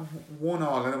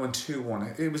 1-1 and it went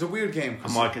 2-1. It was a weird game.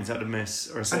 And Watkins had a miss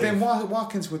or a save. And then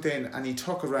Watkins went in and he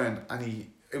took it around and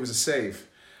it was a save.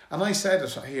 And I said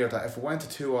it here that if it went to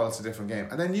 2-2, it's a different game.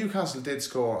 And then Newcastle did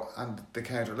score and the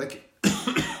counter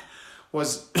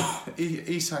was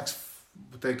Isak's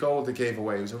the goal they gave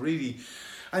away. It was a really.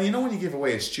 And when you give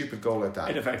away a stupid goal like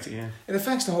that, it affects you, yeah. It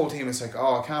affects the whole team. It's like,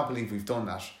 I can't believe we've done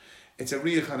that. It's a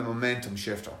real kind of momentum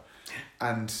shifter.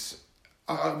 And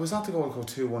was that the goal to go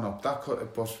 2-1 up? That could,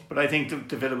 but I think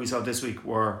the Villa we saw this week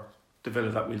were the Villa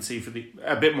that we'll see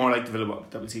a bit more like the Villa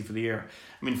that we'll see for the year.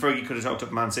 I mean, Fergie could have talked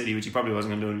up Man City, which he probably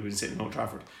wasn't going to do when he was sitting in Old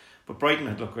Trafford. But Brighton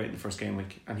had looked great in the first game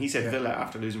week, and he said Villa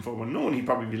after losing 4-1, no one he'd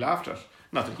probably be laughed at.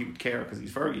 Not that he would care because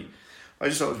he's Fergie. I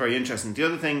just thought it was very interesting. The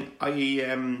other thing, I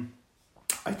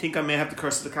think I may have the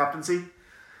curse of the captaincy.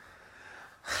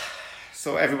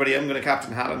 So everybody, I'm going to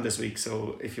captain Haaland this week.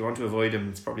 So if you want to avoid him,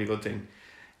 it's probably a good thing.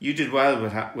 You did well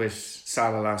with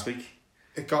Salah last week.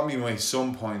 It got me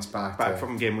some points back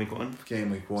from game week 1.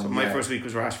 So my first week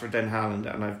was Rashford, then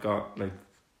Haaland, and I've got like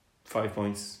 5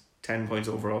 points, 10 points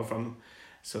overall from them.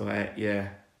 So yeah.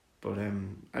 But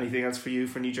anything else for you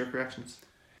for knee-jerk reactions?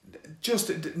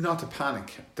 Just not to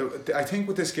panic. I think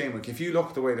with this game week, if you look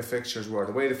at the way the fixtures were,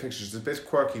 the way the fixtures are a bit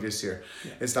quirky this year,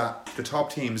 is that the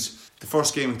top teams, the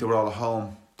first game week they were all at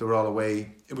home, they were all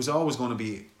away. It was always going to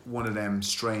be one of them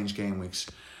strange game weeks.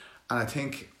 And I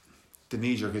think the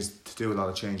knee-jerk is to do a lot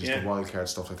of changes, the wildcard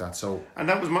stuff like that. So,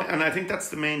 and I think that's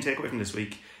the main takeaway from this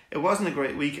week. It wasn't a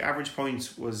great week. Average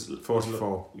points was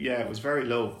 44. Yeah, it was very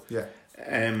low. Yeah.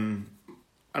 And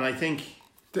I think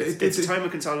it's a time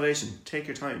of consolidation. Take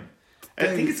your time. I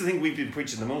think it's the thing we've been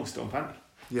preaching the most. Don't panic.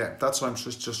 Yeah, that's what I'm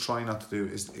just trying not to do.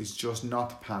 Is just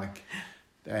not to panic.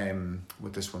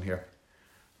 With this one here.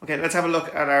 Okay, let's have a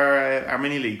look at our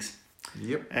mini leagues.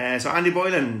 Yep. So Andy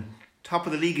Boylan, top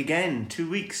of the league again, 2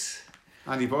 weeks.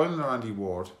 Andy Boylan or Andy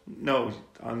Ward? No,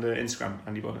 on the Instagram,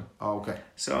 Andy Boylan. Oh, okay.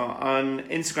 So on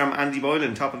Instagram, Andy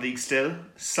Boylan, top of the league still.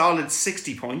 Solid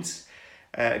 60 points.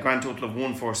 A grand total of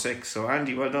 146. So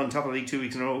Andy, well done. Top of the league 2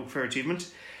 weeks in a row. Fair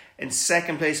achievement. In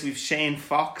second place, we've Shane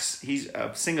Fox. He's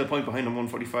a single point behind him,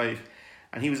 145.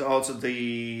 And he was also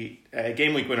the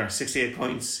game week winner, 68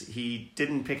 points. He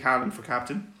didn't pick Haaland for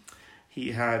captain.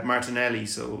 He had Martinelli,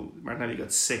 so Martinelli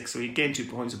got 6. So he gained 2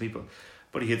 points of people.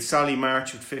 But he had Solly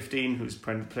March with 15, who's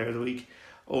player of the week.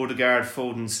 Odegaard,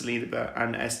 Foden, Saliba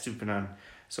and Estupinan.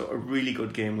 So a really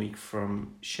good game week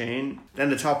from Shane. Then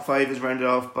the top 5 is rounded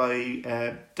off by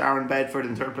Darren Bedford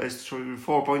in third place,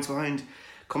 4 points behind.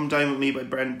 Come Down With Me by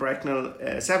Brendan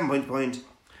Brecknell, 7 points behind.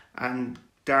 And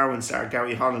Darwin star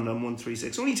Gary Holland on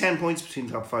 136. Only 10 points between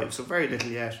the top 5, so very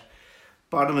little yet.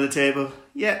 Bottom of the table,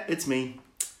 it's me.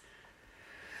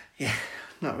 Yeah,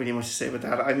 not really much to say about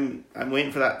that. I'm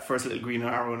waiting for that first little green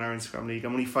arrow in our Instagram league.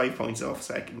 I'm only 5 points off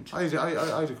second. I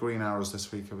had a green arrows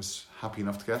this week. I was happy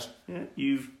enough to get. Yeah,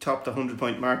 you've topped the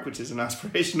 100-point mark, which is an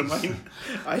aspiration of mine.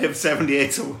 I have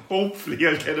 78, so hopefully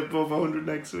I'll get above 100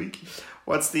 next week.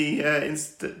 What's the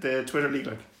Twitter league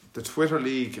like? The Twitter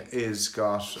league is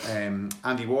got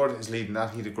Andy Ward is leading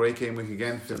that. He had a great game week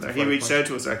again. He reached out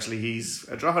to us actually. He's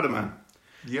a Drogheda man.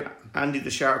 Yep. Andy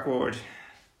the Shark Ward.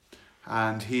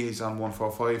 And he's on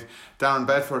 145. Darren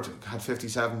Bedford had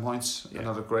 57 points. Yeah.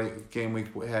 Another great game week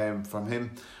from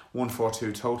him.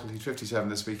 142 total. He's 57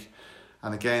 this week.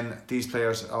 And again, these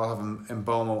players all have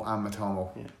Mbomo and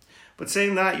Matomo. Yeah. But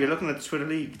saying that, you're looking at the Twitter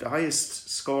league. The highest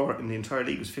score in the entire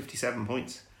league was 57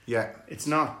 points. Yeah. It's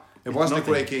not. It wasn't a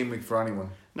great game week for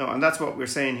anyone. No, and that's what we're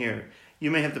saying here.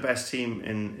 You may have the best team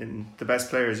in the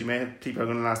best players. You may have people who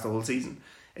are going to last the whole season.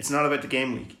 It's not about the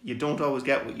game week. You don't always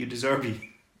get what you deserve.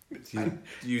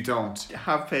 You don't.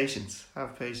 Have patience.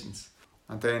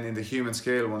 And then in the human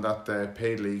scale one, that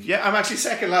paid league. Yeah, I'm actually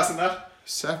second last in that.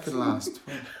 Second last.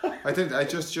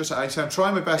 I'm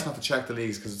trying my best not to check the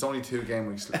leagues because it's only 2 game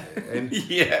weeks in.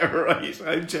 Yeah, right.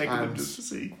 I'm checking them just to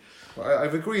see. Well, I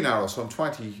have a green arrow, so I'm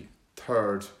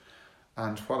 23rd.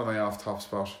 And what am I off top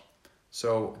spot?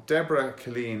 So Deborah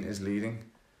Killeen is leading,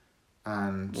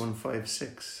 and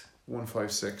 156.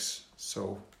 156.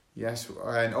 So yes,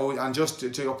 and just to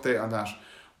update on that,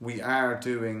 we are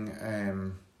doing.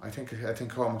 I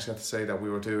think Cormac said to say that we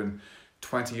were doing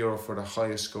 €20 for the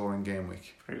highest scoring game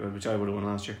week. Very good, which I would have won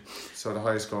last year. So the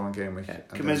highest scoring game week.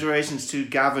 Commiserations to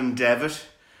Gavin Devitt,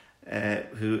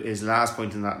 who is last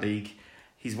point in that league.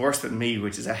 He's worse than me,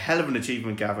 which is a hell of an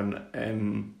achievement,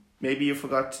 Gavin. Maybe you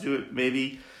forgot to do it.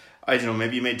 Maybe, I don't know,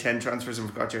 maybe you made 10 transfers and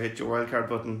forgot to hit your wildcard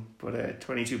button. But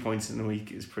 22 points in the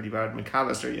week is pretty bad.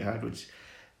 McAllister you had, which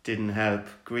didn't help.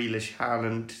 Grealish,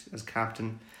 Haaland as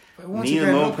captain. Neil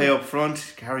Mopay up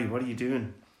front. Gary, what are you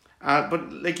doing?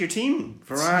 But like your team,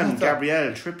 Varane,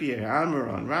 Gabriel, Trippier,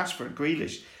 Almiron, Rashford,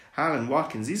 Grealish, Haaland,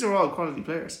 Watkins, these are all quality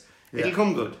players. It'll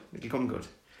come good.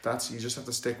 You just have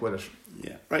to stick with it.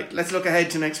 Yeah. Right, let's look ahead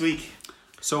to next week.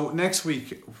 So next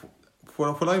week,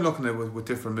 what I'm looking at with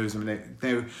different moves,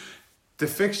 now the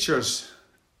fixtures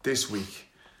this week,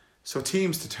 so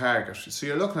teams to target. So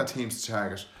you're looking at teams to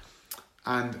target.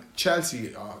 And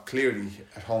Chelsea are clearly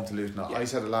at home to Luton. Yeah. I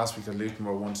said it last week that Luton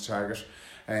were one to target.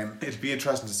 It'll be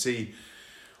interesting to see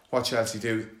what Chelsea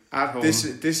do at home. This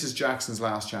is Jackson's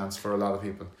last chance for a lot of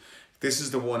people. This is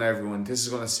the one everyone. This is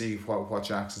going to see what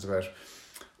Jackson's about.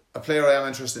 A player I am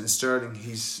interested in, Sterling.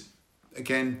 He's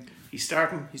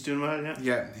starting. He's doing well. Yeah.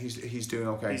 Yeah, he's doing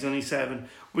okay. He's only 7.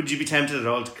 Would you be tempted at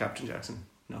all to captain Jackson?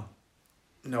 No.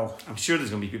 I'm sure there's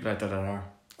going to be people out there that are.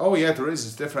 Oh yeah, there is.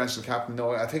 It's differential captain.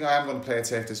 No, I think I am going to play it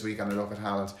safe this week and I look at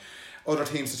Haaland. Other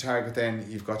teams to target then,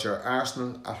 you've got your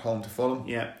Arsenal at home to Fulham.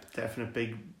 Yeah, definite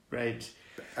big red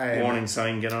warning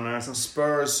sign, get on Arsenal.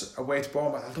 Spurs away to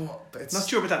Bournemouth. Although it's not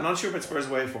sure about that, not sure about Spurs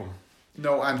away from.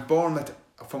 No, and Bournemouth,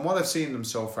 from what I've seen them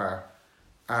so far,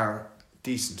 are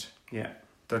decent. Yeah.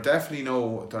 They're definitely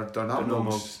they're not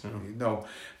mugs. No.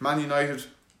 Man United,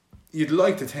 you'd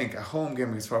like to think a home game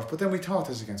against Spurs, but then we thought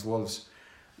this against Wolves.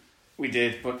 We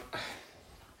did, but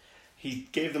he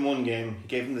gave them one game. He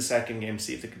gave them the second game to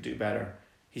see if they could do better.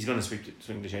 He's going to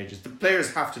swing the changes. The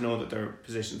players have to know that their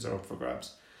positions are up for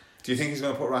grabs. Do you think he's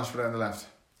going to put Rashford on the left?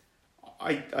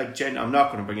 I'm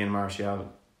not going to bring in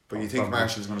Martial. But you think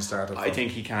Martial's going to start up front? I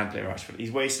think he can't play Rashford.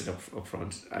 He's wasted up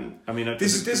front. And I mean,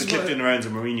 this is a clip in the rounds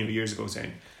of Mourinho years ago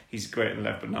saying he's great on the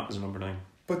left, but not as a number 9.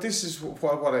 But this is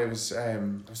what I was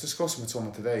discussing with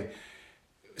someone today.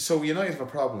 So United have a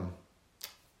problem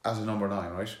as a number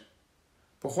 9, right?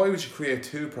 But why would you create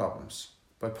 2 problems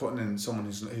by putting in someone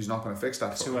who's not going to fix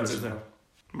that? Who else is there?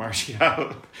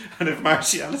 Martial. And if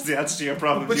Martial is the answer to your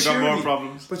problems, you've got more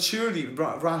problems. But surely taking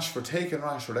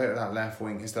Rashford out of that left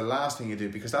wing is the last thing you do,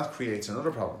 because that creates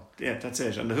another problem. Yeah, that's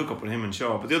it. And the hook up with him and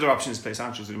Shaw. But the other option is play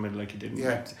Sanchez in the middle like you didn't.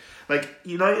 Yeah. Like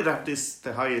United have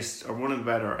the highest or one of the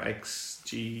better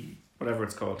XG, whatever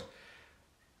it's called.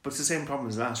 But it's the same problem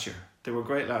as last year. They were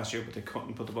great last year, but they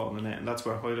couldn't put the ball in the net, and that's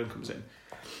where Højlund comes in.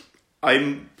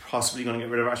 I'm possibly going to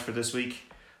get rid of Rashford this week,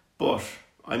 but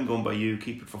I'm going by you,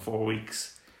 keep it for 4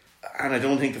 weeks. And I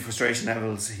don't think the frustration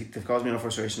levels, they've caused me enough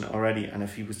frustration already, and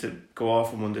if he was to go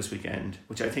off and win this weekend,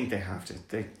 which I think they have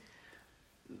to,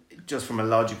 just from a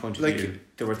logic point of view,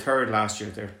 they were 3rd last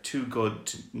year, they're too good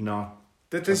to not...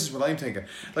 This is what I'm thinking.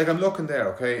 Like, I'm looking there,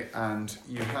 okay, and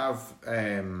you have,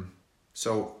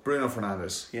 so Bruno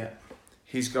Fernandes. Yeah.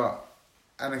 He's got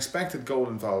an expected goal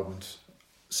involvement.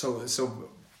 So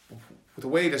the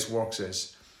way this works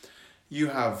is you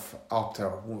have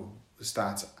Opta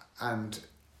stats, and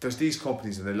there's these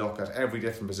companies and they look at every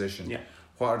different position. Yeah.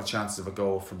 What are the chances of a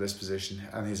goal from this position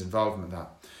and his involvement in that?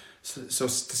 So to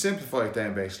simplify it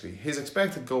down, basically, his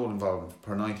expected goal involvement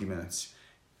per 90 minutes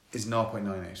is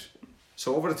 0.98.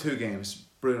 So over the 2 games,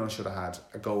 Bruno should have had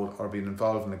a goal or been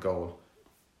involved in a goal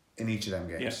in each of them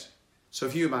games. Yeah. So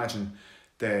if you imagine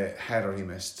the header he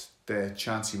missed, the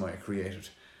chance he might have created,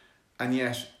 and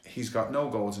yet he's got no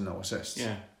goals and no assists.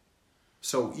 Yeah.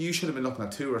 So you should have been looking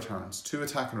at 2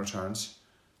 attacking returns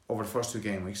over the first 2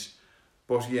 game weeks,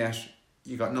 but yet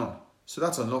you got none. So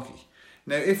that's unlucky.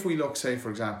 Now, if we look, say, for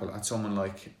example, at someone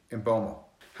like Mbomo,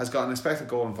 has got an expected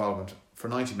goal involvement for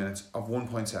 90 minutes of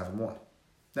 1.71. Now,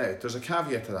 there's a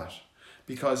caveat to that,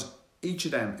 because each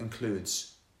of them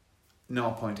includes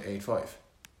 0.85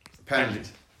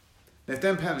 penalties. Now, if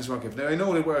them penalties weren't given, now I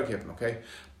know they were given, okay,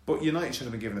 but United should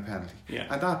have been given a penalty. Yeah.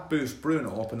 And that boosts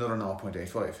Bruno up another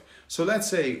 0.85. So let's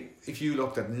say if you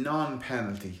looked at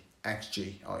non-penalty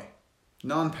XGI,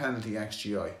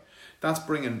 that's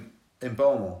bringing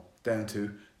Mbomo down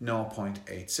to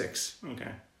 0.86.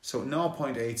 Okay. So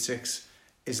 0.86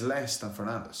 is less than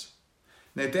Fernandes.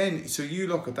 Now then, so you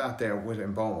look at that there with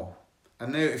Mbomo,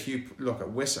 and now if you look at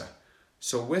Wissa,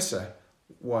 so Wissa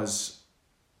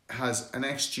has an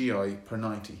XGI per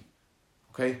 90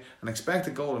 Okay, an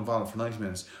expected goal involved for 90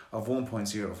 minutes of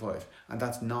 1.05, and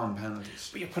that's non-penalties.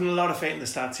 But you're putting a lot of faith in the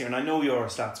stats here, and I know you're a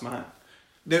stats man.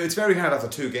 Now, it's very hard after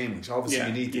 2 game weeks. Obviously, Yeah,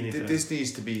 you need this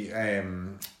needs to be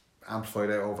amplified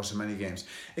out over so many games.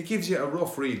 It gives you a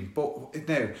rough reading, but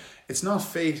it's not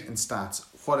faith in stats.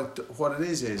 What it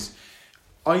is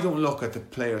I don't look at the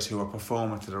players who are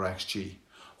performing to their XG.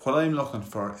 What I'm looking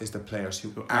for is the players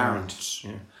who aren't.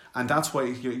 Yeah. And that's why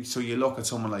you look at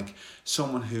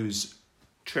someone who's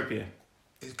Trippier.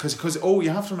 Because you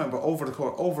have to remember over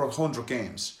 100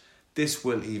 games, this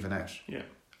will even out. Yeah.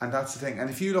 And that's the thing. And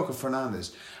if you look at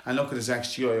Fernandes and look at his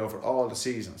XGI over all the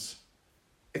seasons,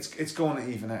 it's going to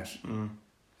even out. Mm.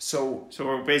 So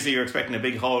you're expecting a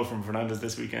big haul from Fernandes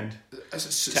this weekend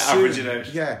to average it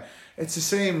out. Yeah, it's the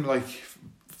same like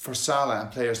for Salah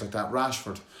and players like that,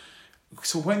 Rashford.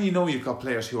 So when you know you've got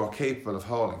players who are capable of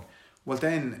hauling, well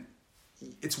then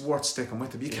it's worth sticking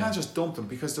with them. You can't just dump them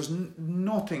because there's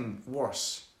nothing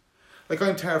worse. Like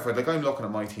I'm terrified. Like I'm looking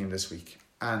at my team this week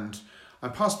and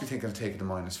I'm possibly thinking of taking the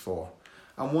 -4.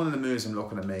 And one of the moves I'm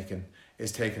looking at making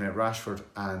is taking out Rashford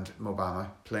and Mobama,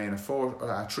 playing a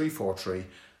 3-4-3.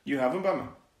 You have Mbama?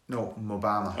 No,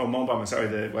 Mobama. Oh, Mobama, sorry,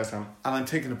 the West Ham. And I'm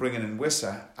thinking of bringing in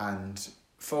Wissa and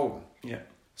Foden. Yeah.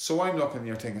 So I'm looking,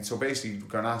 you're thinking, so basically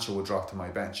Garnacho would drop to my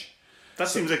bench. That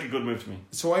seems like a good move to me.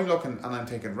 So I'm looking and I'm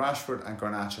thinking Rashford and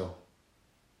Garnacho.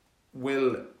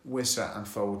 Will Wissa and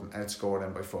Foden outscore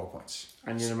them by 4 points?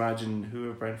 And you'd imagine who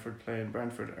are Brentford playing?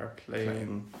 Brentford are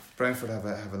playing... Brentford have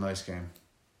a nice game.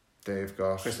 They've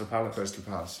got Crystal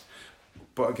Palace.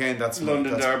 But again, that's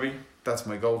Derby. That's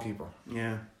my goalkeeper.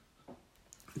 Yeah.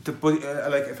 But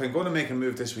if I'm going to make a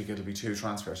move this week, it'll be 2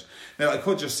 transfers. Now I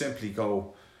could just simply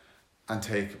go and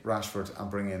take Rashford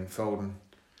and bring in Foden.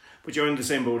 But you're in the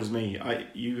same boat as me.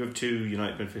 You have 2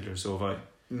 United midfielders, so have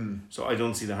I. So I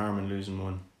don't see the harm in losing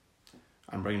one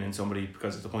and bringing in somebody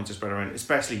because the points are spread around.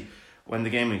 Especially when the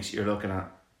game weeks you're looking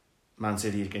at Man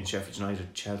City against Sheffield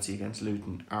United, Chelsea against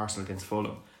Luton, Arsenal against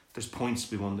Fulham. There's points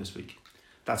to be won this week.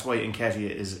 That's why Nketiah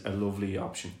is a lovely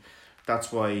option. That's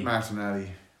why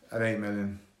Martinelli at 8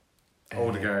 million.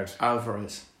 Odegaard.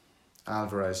 Alvarez.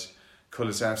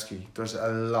 Kulusevski. There's a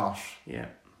lot. Yeah.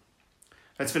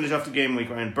 Let's finish off the game week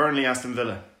round. Burnley, Aston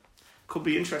Villa. Could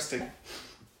be interesting.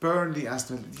 Burnley,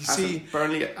 Aston Villa. You see,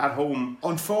 Burnley at home.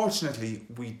 Unfortunately,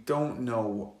 we don't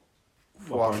know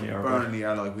what Burnley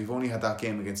are like. We've only had that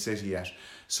game against City yet.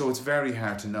 So it's very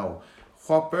hard to know.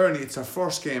 It's their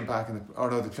first game back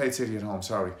they played City at home,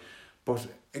 sorry. But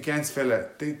against Villa,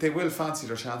 they will fancy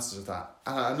their chances of that.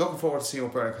 And I'm looking forward to seeing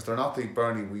what Burnley, because they're not the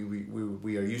Burnley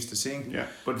we are used to seeing. Yeah,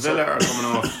 but Villa are coming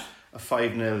off a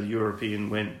 5-0 European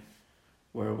win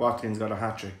where Watkins got a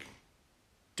hat-trick.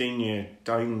 Digne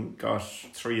got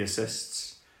 3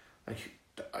 assists.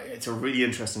 It's a really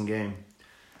interesting game.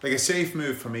 Like a safe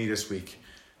move for me this week,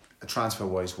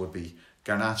 transfer-wise, would be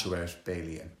Garnacho out,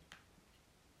 Bailey in.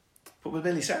 But will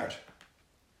Bailey start?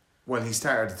 Well, he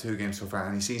started the 2 games so far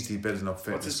and he seems to be building up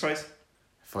fitness. What's his price?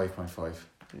 5.5.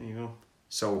 There you go.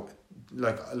 So,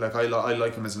 I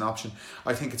like him as an option.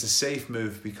 I think it's a safe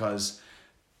move because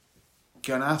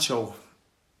Garnacho...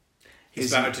 He's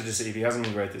started to deceive. He hasn't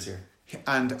been great this year.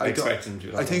 And I expect him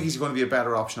to. I think he's going to be a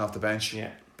better option off the bench.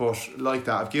 Yeah. But like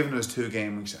that, I've given him his 2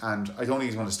 game weeks and I don't think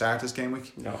he's going to start this game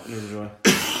week. No, neither do I.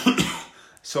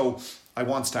 So, I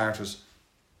want starters.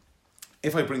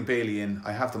 If I bring Bailey in,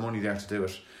 I have the money there to do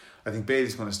it. I think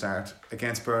Bailey's going to start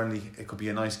against Burnley. It could be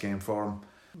a nice game for him.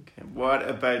 Okay. What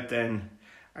about then?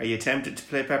 Are you tempted to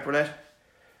play Pep Roulette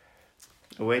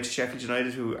away to Sheffield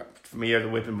United, who for me are the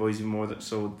whipping boys even more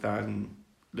so than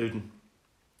Luton?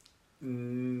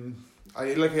 I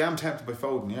am tempted by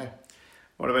Foden, yeah.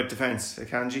 What about defence?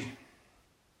 Akanji?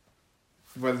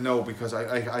 Well, no, because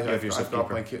I've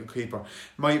got my keeper.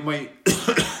 My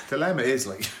dilemma is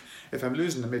if I'm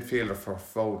losing the midfielder for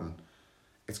Foden,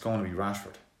 it's going to be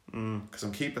Rashford because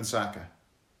I'm keeping Saka.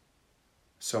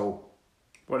 So,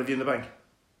 what have you in the bank?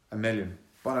 1 million.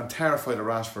 But I'm terrified of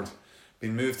Rashford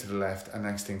being moved to the left and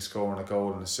next thing scoring a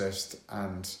goal and assist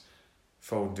and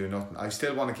Foden do nothing. I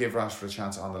still want to give Rashford a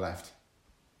chance on the left.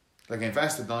 I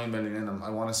invested 9 million in him. I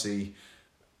want to see.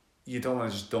 You don't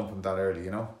want to just dump him that early,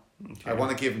 you know. Okay. I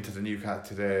want to give him to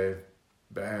the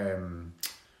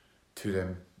to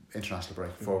the international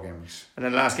break, 4 game weeks. And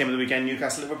then last game of the weekend,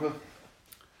 Newcastle Liverpool.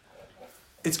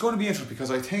 It's going to be interesting because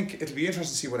I think it'll be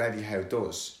interesting to see what Eddie Howe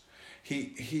does.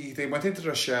 They went into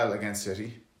their shell against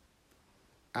City,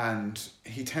 and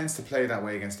he tends to play that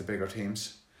way against the bigger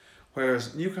teams,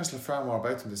 whereas Newcastle are far more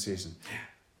about them this season.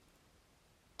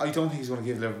 I don't think he's going to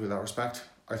give Liverpool that respect.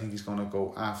 I think he's going to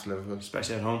go after Liverpool.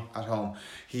 Especially at home. At home.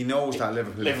 He knows that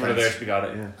Liverpool are there to be got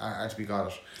it, yeah. Are to be got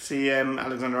it. See,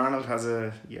 Alexander-Arnold has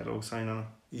a yellow sign on him.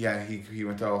 Yeah, he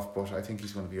went off, but I think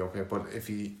he's going to be okay. But if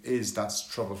he is, that's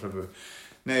trouble for Liverpool.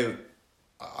 Now,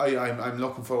 I'm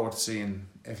looking forward to seeing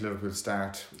if Liverpool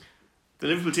start. The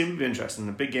Liverpool team will be interesting.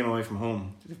 A big game away from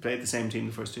home. They've played the same team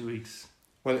the first 2 weeks.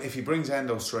 Well, if he brings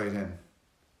Endo straight in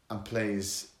and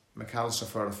plays McAllister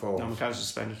further forward. No, McAllister's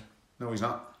suspended. No, he's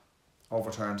not.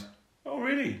 Overturned. Oh,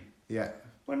 really? Yeah.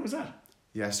 When was that?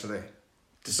 Yesterday.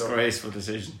 Disgraceful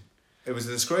decision. It was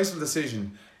a disgraceful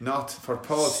decision not for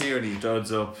Paul Tierney.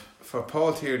 Studs up. For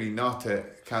Paul Tierney not to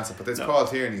cancel, but it's Paul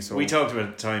Tierney. So we talked about it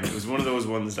at the time. It was one of those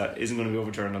ones that isn't going to be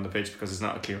overturned on the pitch because it's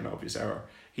not a clear and obvious error.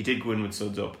 He did go in with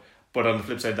studs up, but on the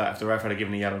flip side, that if the ref had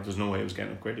given a yellow, there's no way it was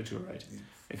getting upgraded to a red.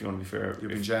 If you want to be fair, you're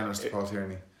being generous to Paul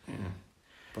Tierney. Yeah.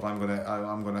 But I'm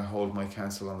gonna hold my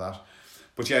counsel on that.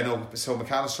 But yeah, no. So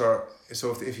McAllister.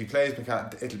 So if he plays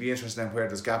McAllister, it'll be interesting then where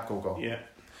does Gakpo go? Yeah.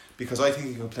 Because I think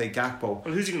he can play Gakpo.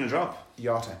 Well, who's he going to drop?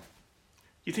 Yota.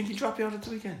 You think he'll drop Yota at the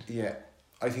weekend? Yeah,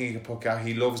 I think he can put Gakpo.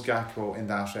 He loves Gakpo in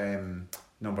that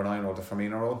number 9 role, the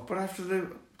Firmino role. But after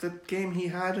the game he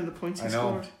had and the points he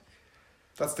scored.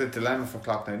 That's the dilemma for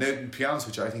Klopp now. Now, to be honest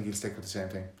with you, I think he'll stick with the same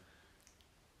thing.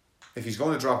 If he's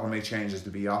going to drop or make changes,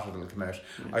 it'll be Yota that'll come out.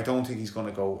 Yeah. I don't think he's going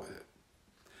to go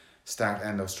start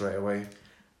Endo straight away.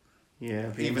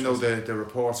 Yeah. Even though the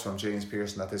reports from James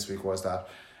Pearson that this week was that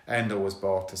Endo was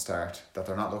bought to start, that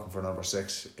they're not looking for number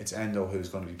 6. It's Endo who's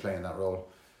going to be playing that role.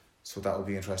 So that will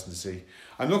be interesting to see.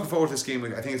 I'm looking forward to this game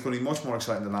week. I think it's going to be much more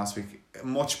exciting than last week.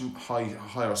 Much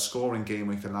higher scoring game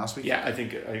week than last week. Yeah, I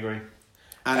agree.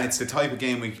 And it's the type of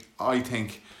game week I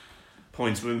think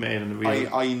points will be made in the real.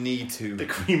 I need to. The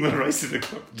cream will rise to the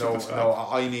club. No,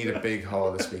 I need a big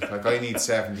haul this week. Like I need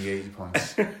 70, 80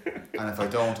 points. And if I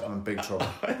don't, I'm in big trouble.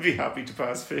 I'd be happy to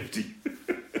pass 50.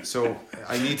 So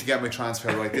I need to get my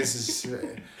transfer right. This is.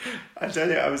 I'll tell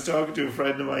you, I was talking to a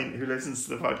friend of mine who listens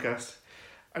to the podcast,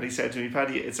 and he said to me,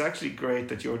 "Paddy, it's actually great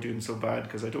that you're doing so bad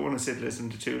because I don't want to sit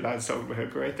listening to two lads talking about how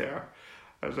great they are."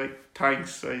 I was like,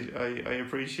 "Thanks, I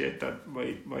appreciate that.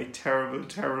 My terrible.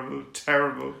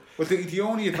 Well, the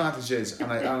only advantage is,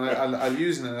 and I'll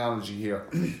use an analogy here.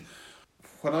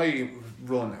 When I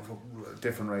run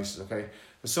different races, okay,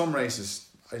 there's some races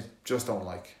I just don't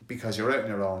like because you're out on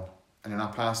your own. And you're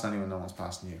not passing anyone, no one's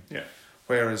passing you. Yeah.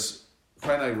 Whereas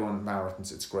when I run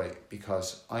marathons, it's great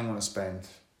because I'm going to spend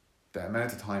the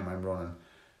amount of time I'm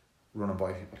running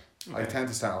by people. Okay. I tend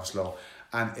to start off slow,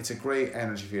 and it's a great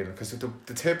energy feeling because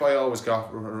the tip I always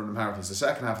got running marathons, the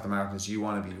second half of the marathon is you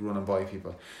want to be running by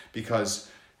people because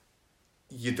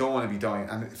you don't want to be dying.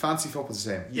 And fancy football's the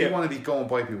same. You want to be going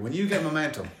by people when you get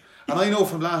momentum. And I know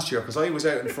from last year because I was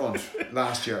out in front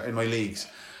last year in my leagues.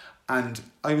 And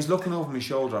I was looking over my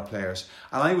shoulder at players,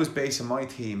 and I was basing my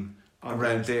team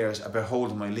around theirs about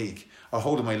holding my lead.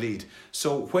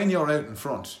 So when you're out in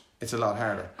front, it's a lot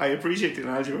harder. I appreciate the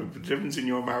analogy, but the difference in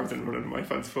your marathon running and my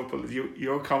fancy football is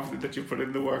you're confident that you put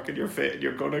in the work and you're fit and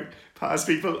you're going to pass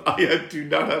people. I do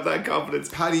not have that confidence,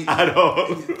 Paddy, at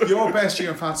all. Your best year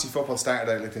in fancy football started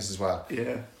out like this as well.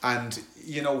 Yeah. And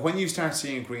when you start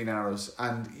seeing green arrows,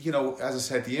 and as I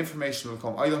said, the information will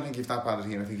come. I don't think you've that bad a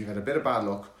team. I think you've had a bit of bad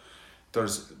luck.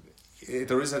 There's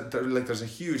a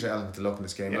huge element to luck in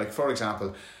this game. Yeah. Like for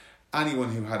example, anyone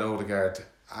who had Odegaard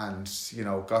and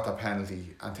got that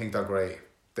penalty and think they're great,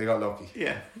 they got lucky.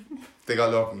 Yeah, they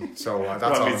got lucky. So that's all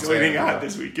I'm saying. It's the only thing I had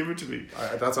this week. Give it to me.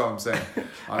 That's all I'm saying.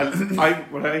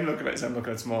 What I'm looking at is I'm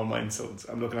looking at small milestones.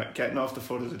 I'm looking at getting off the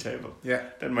foot of the table. Yeah.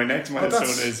 Then my next milestone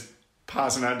is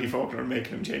passing Andy Faulkner and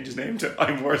making him change his name to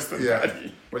I'm worse than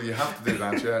Paddy. Well, you have to do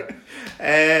that.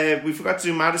 Yeah. We forgot to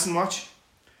do Maddison watch.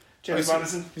 James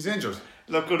Maddison. He's injured.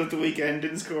 Looked good at the weekend,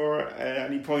 didn't score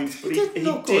any points, but he did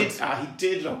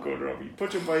look good, Robbie.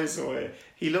 Put your bias away.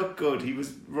 He looked good. He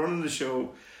was running the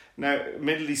show. Now,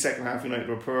 admittedly, second half United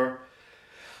were poor,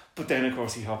 but then of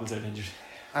course he hobbles out injured.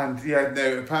 And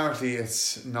now apparently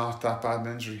it's not that bad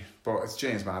an injury, but it's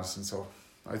James Maddison, so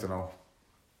I don't know.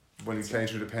 Will he play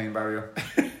through the pain barrier?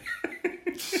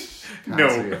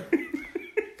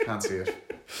 Can't see it.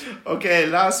 Okay,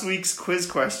 last week's quiz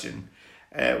question.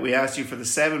 We asked you for the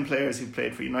 7 players who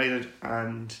played for United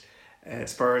and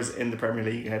Spurs in the Premier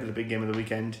League ahead of the big game of the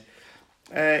weekend.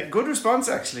 Good response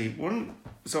actually.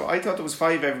 So I thought there was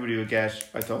 5 everybody would get.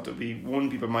 I thought there would be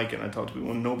 1 people might get, and I thought there would be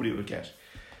 1 nobody would get.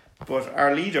 But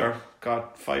our leader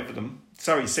got 5 of them.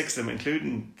 Sorry, 6 of them,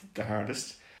 including the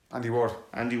hardest. Andy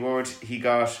Ward. He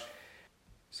got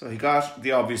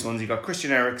the obvious ones. He got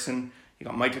Christian Eriksen, he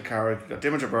got Michael Carrick, he got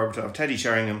Dimitar Berbatov, Teddy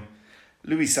Sheringham,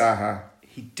 Louis Saha.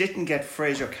 He didn't get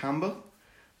Fraser Campbell,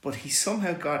 but he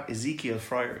somehow got Ezekiel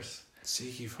Friars.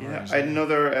 Cheeky for Yeah, I had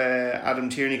another Adam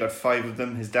Tierney got 5 of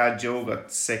them. His dad Joe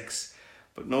got 6,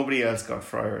 but nobody else got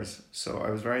Friars. So I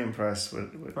was very impressed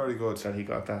with very good that he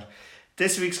got that.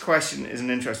 This week's question is an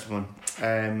interesting one.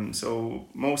 So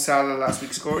Mo Salah last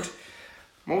week scored.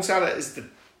 Mo Salah is the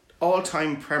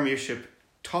all-time Premiership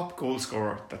top goal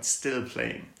scorer that's still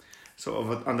playing.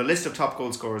 So on the list of top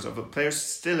goal scorers of a player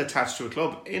still attached to a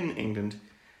club in England,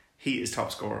 he is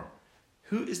top scorer.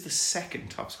 Who is the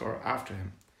second top scorer after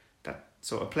him?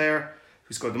 So a player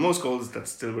who scored the most goals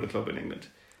that's still with a club in England.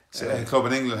 So a club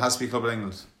in England has to be a club in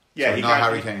England. Yeah, so not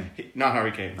Harry Kane. Not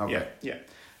Harry Kane. Okay. Yeah.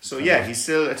 So yeah, he's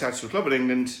still attached to a club in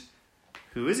England.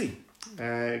 Who is he?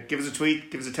 Give us a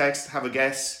tweet, give us a text, have a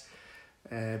guess.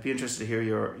 Be interested to hear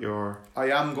your.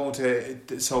 I am going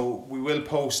to. So we will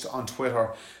post on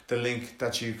Twitter the link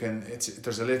that you can.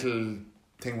 There's a little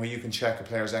thing where you can check a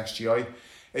player's XGI.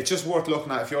 It's just worth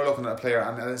looking at if you're looking at a player.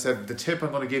 And as I said, the tip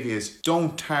I'm going to give you is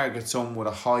don't target someone with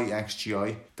a high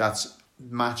XGI that's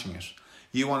matching it.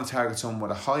 You want to target someone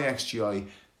with a high XGI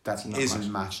that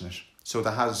isn't matching it. So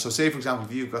say for example,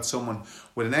 if you've got someone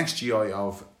with an XGI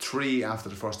of 3 after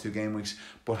the first 2 game weeks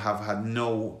but have had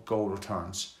no goal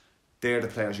returns, they're the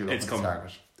players you're looking to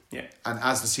target. Yeah. And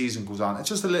as the season goes on, it's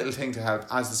just a little thing to help.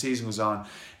 As the season goes on,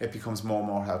 it becomes more and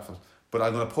more helpful. But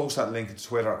I'm going to post that link to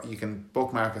Twitter. You can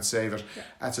bookmark it, save it.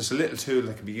 Yeah. It's just a little tool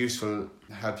that can be useful,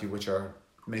 help you with your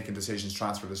making decisions,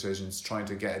 transfer decisions, trying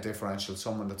to get a differential,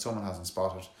 someone hasn't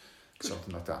spotted,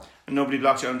 something like that. And nobody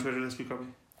blocked you on Twitter this week, probably?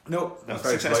 No,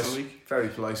 very polite. Week. Very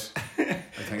polite, I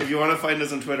think. If you want to find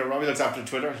us on Twitter, Robbie looks after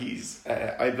Twitter. He's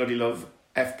I bloody love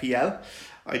FPL.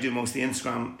 I do mostly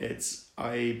Instagram. It's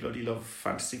I bloody love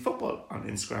fantasy football on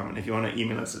Instagram. And if you want to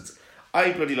email us, it's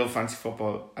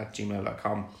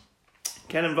ibloodylove@gmail.com.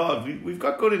 Get involved. We've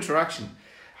got good interaction,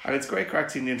 and it's great crack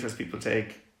seeing the interest people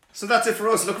take. So that's it for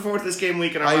us. Looking forward to this game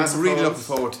week. And I'm really looking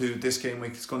forward to this game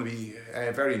week. It's going to be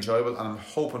very enjoyable, and I'm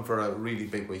hoping for a really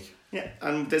big week. Yeah,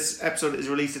 and this episode is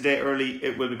released a day early.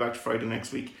 It will be back to Friday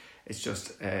next week. It's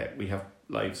just we have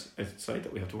lives outside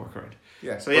that we have to work around.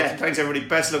 Yeah. So yeah, thanks everybody.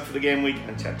 Best luck for the game week,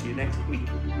 and chat to you next week.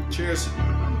 Cheers.